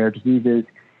therapies and in rare diseases.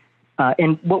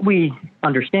 And what we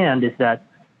understand is that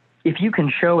if you can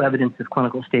show evidence of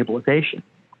clinical stabilization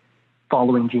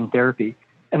following gene therapy,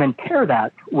 and then pair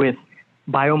that with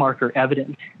biomarker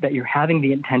evidence that you're having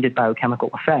the intended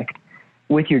biochemical effect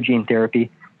with your gene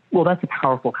therapy, well, that's a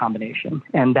powerful combination.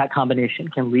 And that combination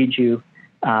can lead you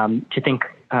to think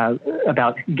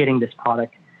about getting this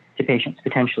product to patients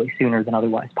potentially sooner than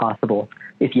otherwise possible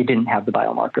if you didn't have the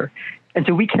biomarker. And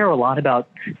so we care a lot about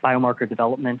biomarker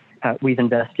development. We've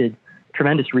invested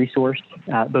tremendous resource,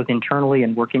 both internally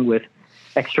and working with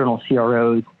external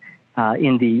CROs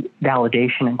in the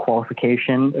validation and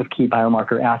qualification of key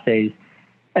biomarker assays.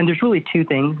 And there's really 2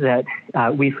 things that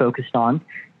we focused on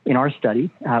in our study.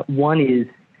 One is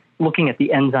looking at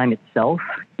the enzyme itself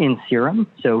in serum.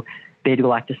 So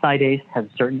beta-galactosidase has a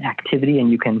certain activity,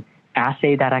 and you can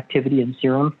assay that activity in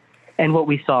serum. And what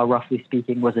we saw, roughly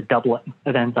speaking, was a doubling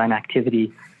of enzyme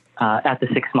activity at the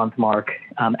 6-month mark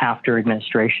after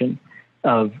administration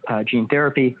of gene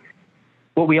therapy.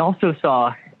 What we also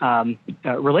saw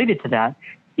related to that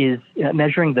is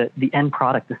measuring the end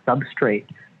product, the substrate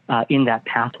in that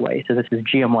pathway. So this is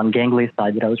GM1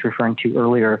 ganglioside that I was referring to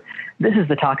earlier. This is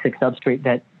the toxic substrate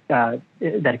that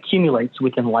that accumulates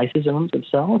within lysosomes of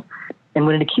cells. And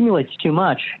when it accumulates too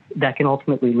much, that can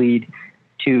ultimately lead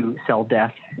to cell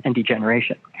death and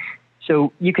degeneration.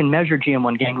 So you can measure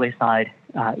GM1 ganglioside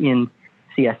in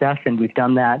CSF, and we've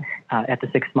done that at the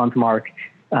 6-month mark,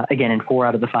 again, in 4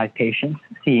 out of the 5 patients,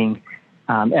 seeing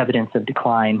evidence of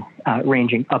decline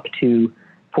ranging up to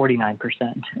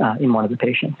 49% in one of the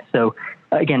patients. So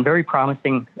again, very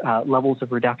promising levels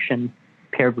of reduction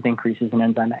paired with increases in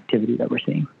enzyme activity that we're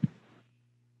seeing.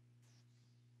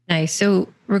 Nice. So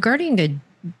regarding the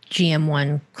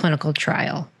GM1 clinical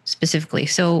trial specifically,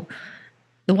 so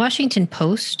the Washington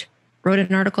Post wrote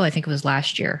an article, I think it was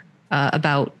last year,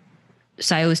 about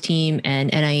Sayo's team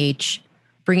and NIH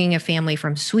bringing a family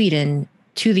from Sweden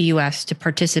to the US to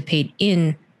participate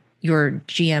in your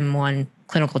GM1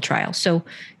 clinical trial. So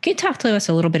can you talk to us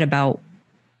a little bit about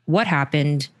what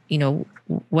happened,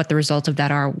 what the results of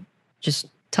that are? Just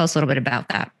tell us a little bit about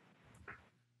that.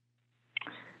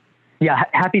 Yeah,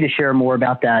 happy to share more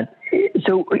about that.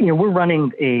 So, we're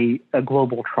running a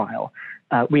global trial.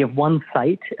 We have one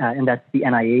site, and that's the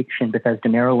NIH in Bethesda,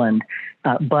 Maryland,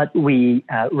 but we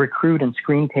recruit and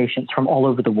screen patients from all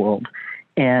over the world.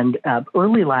 And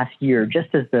early last year,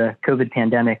 just as the COVID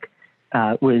pandemic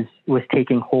was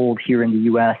taking hold here in the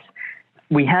U.S.,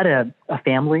 we had a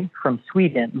family from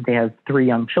Sweden. They have 3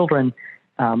 young children,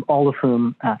 all of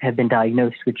whom have been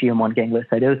diagnosed with GM1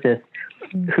 gangliosidosis,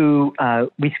 who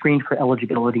we screened for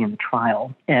eligibility in the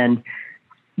trial. And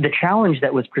the challenge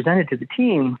that was presented to the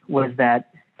team was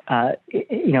that, and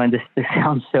this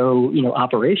sounds so,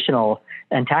 operational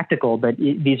and tactical, but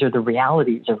these are the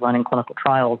realities of running clinical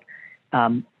trials.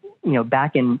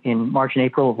 Back in March and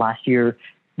April of last year,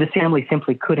 this family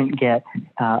simply couldn't get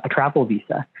a travel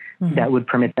visa that would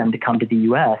permit them to come to the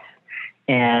U.S.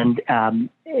 and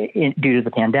due to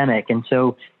the pandemic. And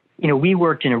so, we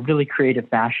worked in a really creative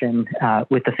fashion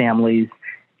with the families,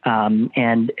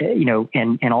 and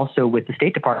also with the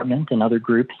State Department and other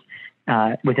groups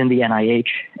within the NIH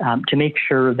to make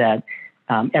sure that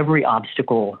every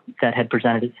obstacle that had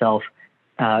presented itself,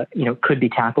 could be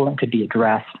tackled and could be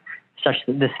addressed, such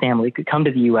that this family could come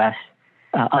to the U.S.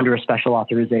 Under a special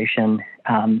authorization,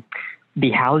 be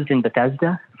housed in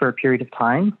Bethesda for a period of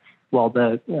time while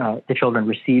the children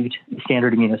received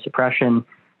standard immunosuppression,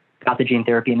 got the gene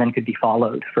therapy, and then could be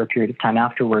followed for a period of time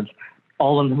afterwards,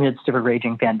 all in the midst of a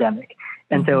raging pandemic.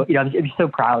 And so, I'm so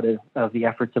proud of the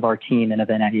efforts of our team and of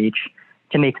NIH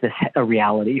to make this a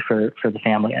reality for the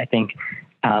family. I think,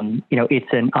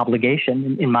 it's an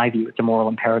obligation, in my view, it's a moral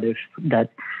imperative that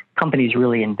companies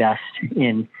really invest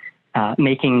in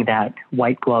making that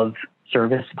white glove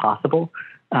service possible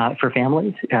for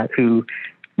families who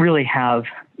really have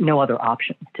no other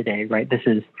options today, right? This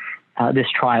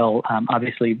trial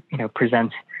obviously,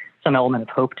 presents some element of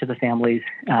hope to the families.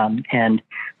 And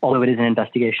although it is an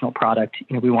investigational product,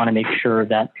 we want to make sure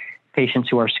that patients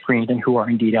who are screened and who are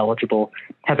indeed eligible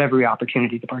have every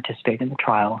opportunity to participate in the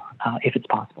trial if it's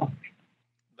possible.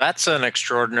 That's an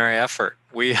extraordinary effort.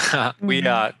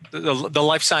 The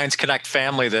Life Science Connect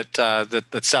family that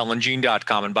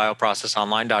cellandgene.com and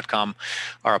bioprocessonline.com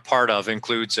are a part of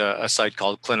includes a site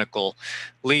called Clinical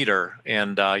Leader,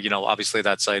 and obviously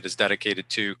that site is dedicated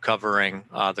to covering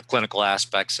the clinical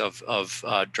aspects of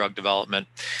drug development,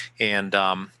 and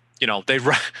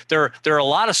there are a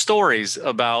lot of stories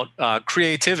about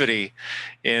creativity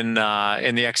in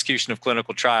the execution of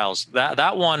clinical trials.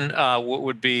 That one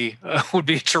would be a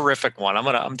terrific one.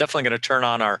 I'm definitely going to turn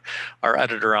on our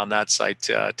editor on that site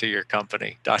to your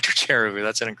company, Dr. Cheruvu.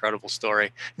 That's an incredible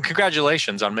story. And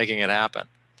congratulations on making it happen.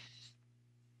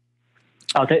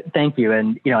 Oh, thank you.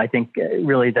 And I think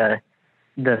really the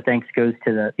thanks goes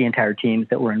to the entire teams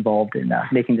that were involved in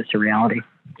making this a reality.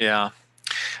 Yeah.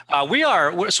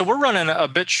 We're running a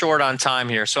bit short on time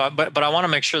here. But I want to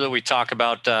make sure that we talk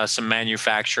about some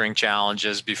manufacturing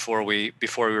challenges before we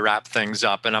wrap things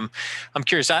up. And I'm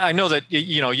curious. I know that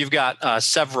you've got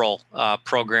several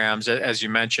programs, as you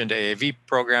mentioned, AAV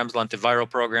programs, lentiviral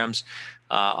programs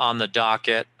on the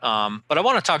docket. But I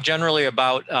want to talk generally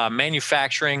about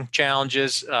manufacturing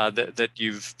challenges that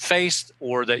you've faced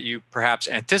or that you perhaps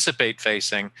anticipate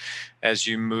facing as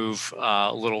you move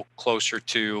a little closer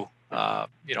to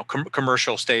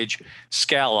commercial stage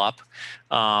scale up,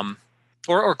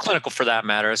 or clinical for that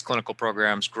matter, as clinical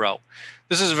programs grow.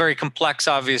 This is a very complex,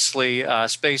 obviously,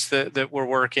 space that we're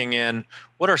working in.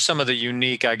 What are some of the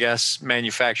unique, I guess,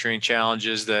 manufacturing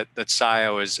challenges that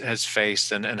Sayo has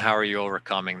faced, and how are you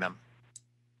overcoming them?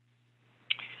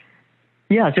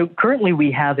 Yeah, so currently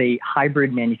we have a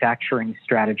hybrid manufacturing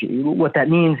strategy. What that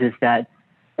means is that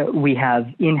we have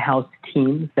in-house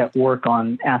teams that work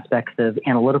on aspects of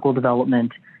analytical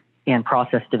development and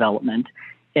process development.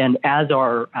 And as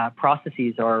our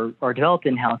processes are developed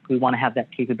in-house, we want to have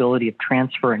that capability of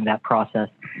transferring that process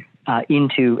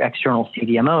into external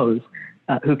CDMOs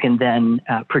who can then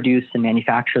produce and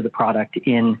manufacture the product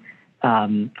in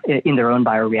their own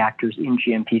bioreactors in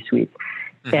GMP suites.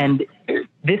 Mm-hmm. And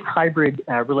this hybrid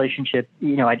relationship,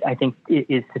 I think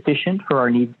is sufficient for our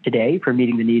needs today for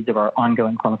meeting the needs of our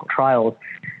ongoing clinical trials.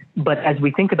 But as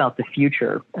we think about the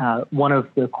future, one of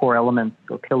the core elements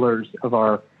or pillars of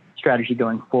our strategy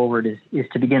going forward is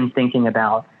to begin thinking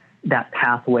about that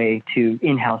pathway to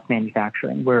in-house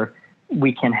manufacturing, where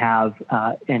we can have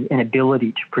an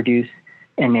ability to produce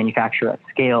and manufacture at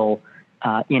scale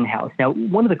in-house. Now,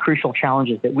 one of the crucial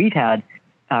challenges that we've had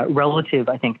relative,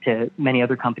 I think, to many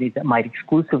other companies that might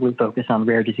exclusively focus on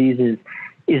rare diseases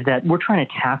is that we're trying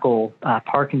to tackle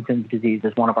Parkinson's disease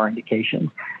as one of our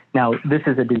indications. Now, this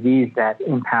is a disease that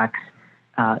impacts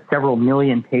several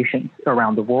million patients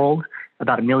around the world,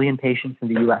 about 1 million patients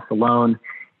in the U.S. alone.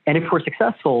 And if we're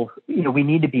successful, we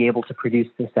need to be able to produce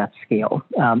this at scale.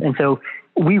 And so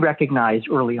we recognized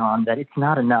early on that it's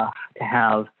not enough to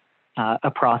have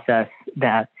a process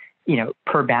that,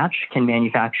 per batch can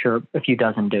manufacture a few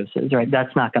dozen doses, right?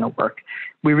 That's not going to work.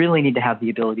 We really need to have the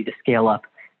ability to scale up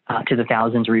to the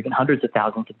thousands or even hundreds of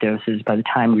thousands of doses by the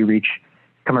time we reach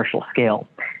commercial scale.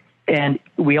 And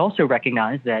we also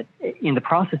recognize that in the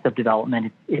process of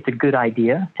development, it's a good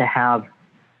idea to have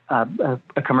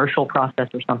a commercial process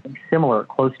or something similar,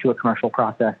 close to a commercial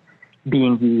process,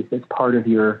 being used as part of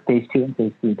your phase 2 and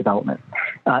phase 3 development.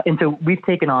 And so we've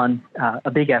taken on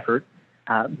a big effort,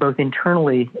 both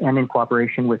internally and in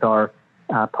cooperation with our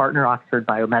partner, Oxford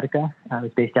Biomedica,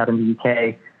 who's based out in the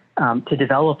UK, to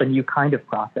develop a new kind of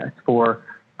process for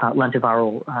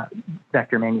lentiviral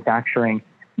vector manufacturing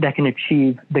that can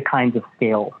achieve the kinds of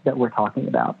scale that we're talking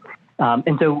about.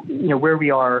 And so, where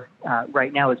we are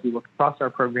right now as we look across our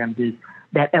programs is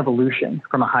that evolution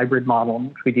from a hybrid model in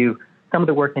which we do some of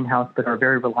the work in-house but are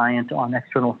very reliant on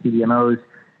external CDMOs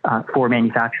for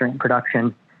manufacturing and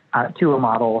production to a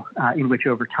model in which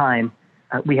over time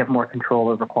we have more control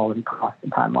over quality, cost,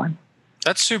 and timeline.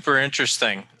 That's super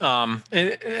interesting.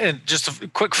 And just a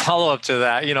quick follow-up to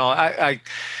that,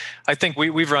 I think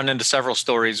we've run into several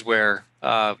stories where,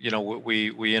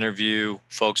 we interview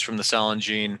folks from the cell and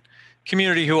gene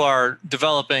community who are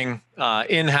developing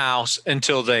in-house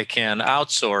until they can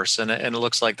outsource. And it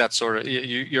looks like that's sort of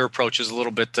your approach is a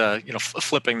little bit,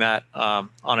 flipping that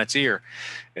on its ear.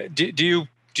 Do you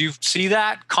see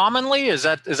that commonly? Is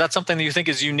that something that you think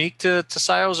is unique to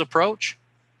Scio's approach?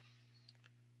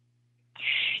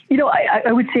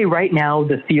 I would say right now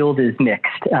the field is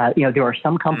mixed. There are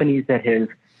some companies that have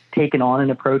taken on an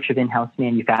approach of in-house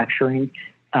manufacturing,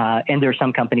 and there are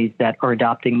some companies that are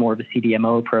adopting more of a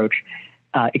CDMO approach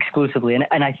exclusively.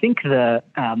 And I think a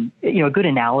good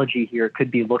analogy here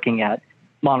could be looking at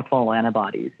monoclonal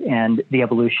antibodies and the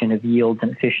evolution of yields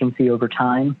and efficiency over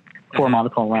time for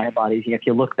monoclonal antibodies. If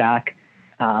you look back,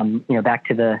 back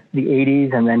to the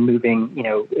 80s and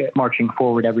then marching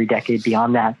forward every decade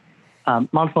beyond that,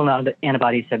 monoclonal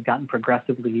antibodies have gotten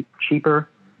progressively cheaper,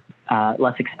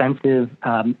 less expensive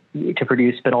to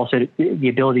produce, but also the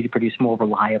ability to produce more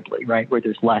reliably, right, where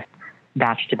there's less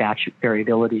batch-to-batch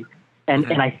variability.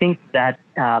 And I think that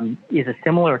is a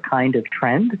similar kind of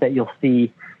trend that you'll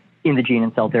see in the gene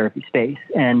and cell therapy space.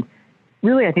 And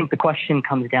really, I think the question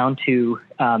comes down to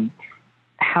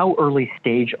how early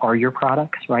stage are your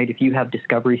products, right? If you have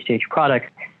discovery stage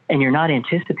products and you're not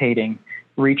anticipating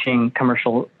reaching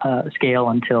commercial scale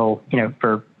until,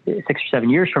 for 6 or 7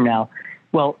 years from now,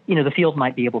 well, the field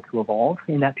might be able to evolve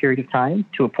in that period of time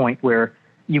to a point where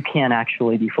you can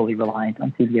actually be fully reliant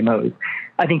on CDMOs.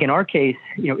 I think in our case,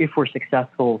 if we're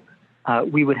successful,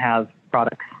 we would have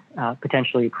products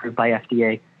potentially approved by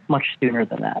FDA much sooner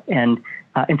than that. And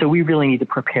so we really need to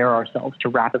prepare ourselves to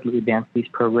rapidly advance these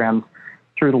programs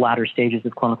through the latter stages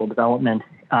of clinical development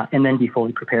and then be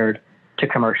fully prepared to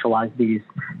commercialize these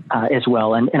as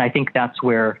well. And I think that's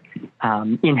where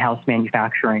in-house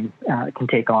manufacturing can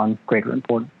take on greater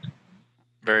importance.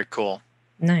 Very cool.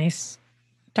 Nice.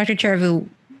 Dr. Cheruvu,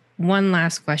 one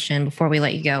last question before we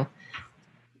let you go.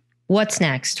 What's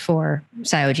next for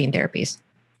Scio Gene Therapies?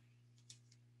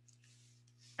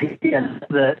 Yeah,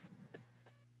 the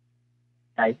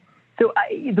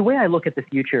way I look at the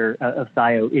future of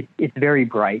Scio, it's very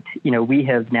bright. We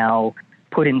have now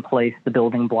put in place the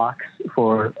building blocks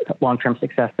for long-term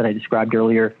success that I described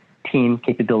earlier, team,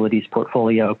 capabilities,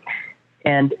 portfolio.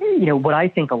 And, what I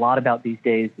think a lot about these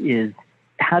days is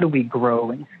how do we grow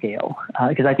and scale?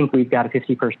 Because I think we've got a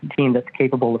 50-person team that's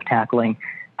capable of tackling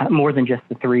more than just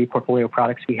the 3 portfolio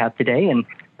products we have today and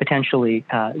potentially,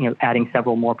 adding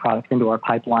several more products into our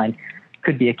pipeline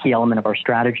could be a key element of our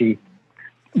strategy.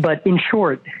 But in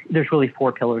short, there's really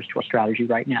 4 pillars to our strategy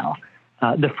right now.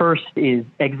 The first is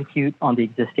execute on the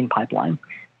existing pipeline.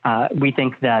 We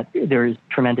think that there is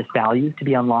tremendous value to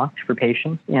be unlocked for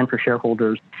patients and for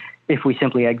shareholders if we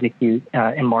simply execute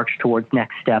and march towards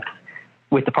next steps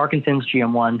with the Parkinson's,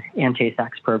 GM1, and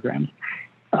Tay-Sachs programs.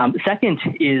 Second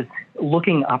is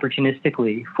looking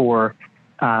opportunistically for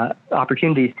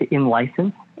opportunities to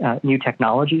in-license new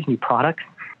technologies, new products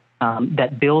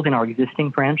that build in our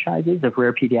existing franchises of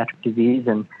rare pediatric disease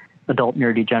and adult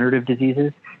neurodegenerative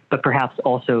diseases, but perhaps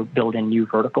also build in new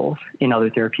verticals in other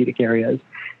therapeutic areas.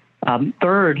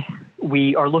 Third,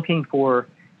 we are looking for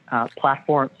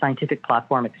scientific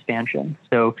platform expansion.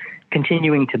 So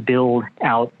continuing to build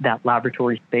out that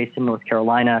laboratory space in North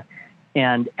Carolina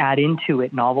and add into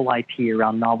it novel IP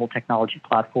around novel technology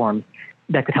platforms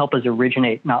that could help us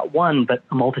originate not one, but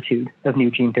a multitude of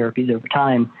new gene therapies over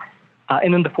time.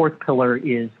 And then the fourth pillar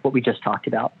is what we just talked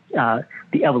about,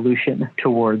 the evolution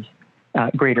towards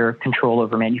greater control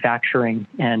over manufacturing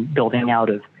and building out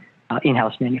of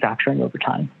in-house manufacturing over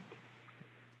time.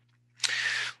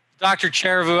 Dr.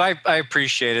 Cheruvu, I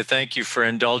appreciate it. Thank you for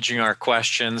indulging our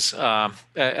questions. I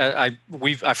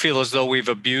feel as though we've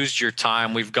abused your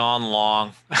time. We've gone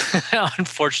long.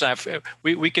 Unfortunately,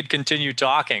 we could continue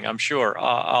talking, I'm sure,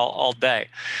 all day.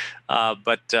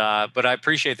 But I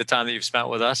appreciate the time that you've spent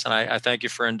with us, and I thank you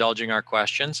for indulging our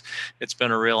questions. It's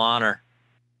been a real honor.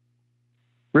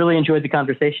 Really enjoyed the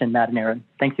conversation, Matt and Aaron.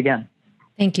 Thanks again.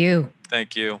 Thank you.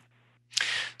 Thank you.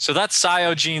 So that's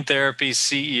Scio Gene Therapy's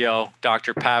CEO,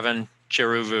 Dr. Pavan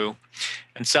Cheruvu,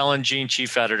 and Cell and Gene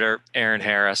Chief Editor, Aaron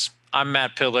Harris. I'm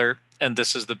Matt Pillar, and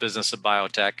this is the Business of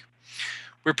Biotech.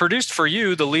 We're produced for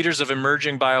you, the leaders of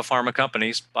emerging biopharma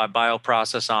companies, by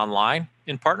Bioprocess Online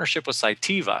in partnership with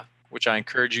Cytiva, which I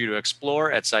encourage you to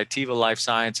explore at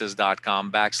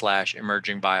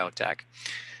cytivalifesciences.com/emergingbiotech.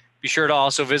 Be sure to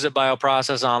also visit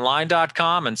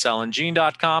bioprocessonline.com and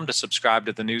cellandgene.com to subscribe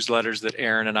to the newsletters that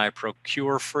Aaron and I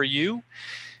procure for you.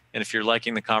 And if you're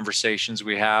liking the conversations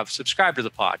we have, subscribe to the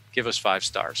pod, give us 5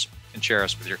 stars, and share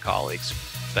us with your colleagues.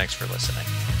 Thanks for listening.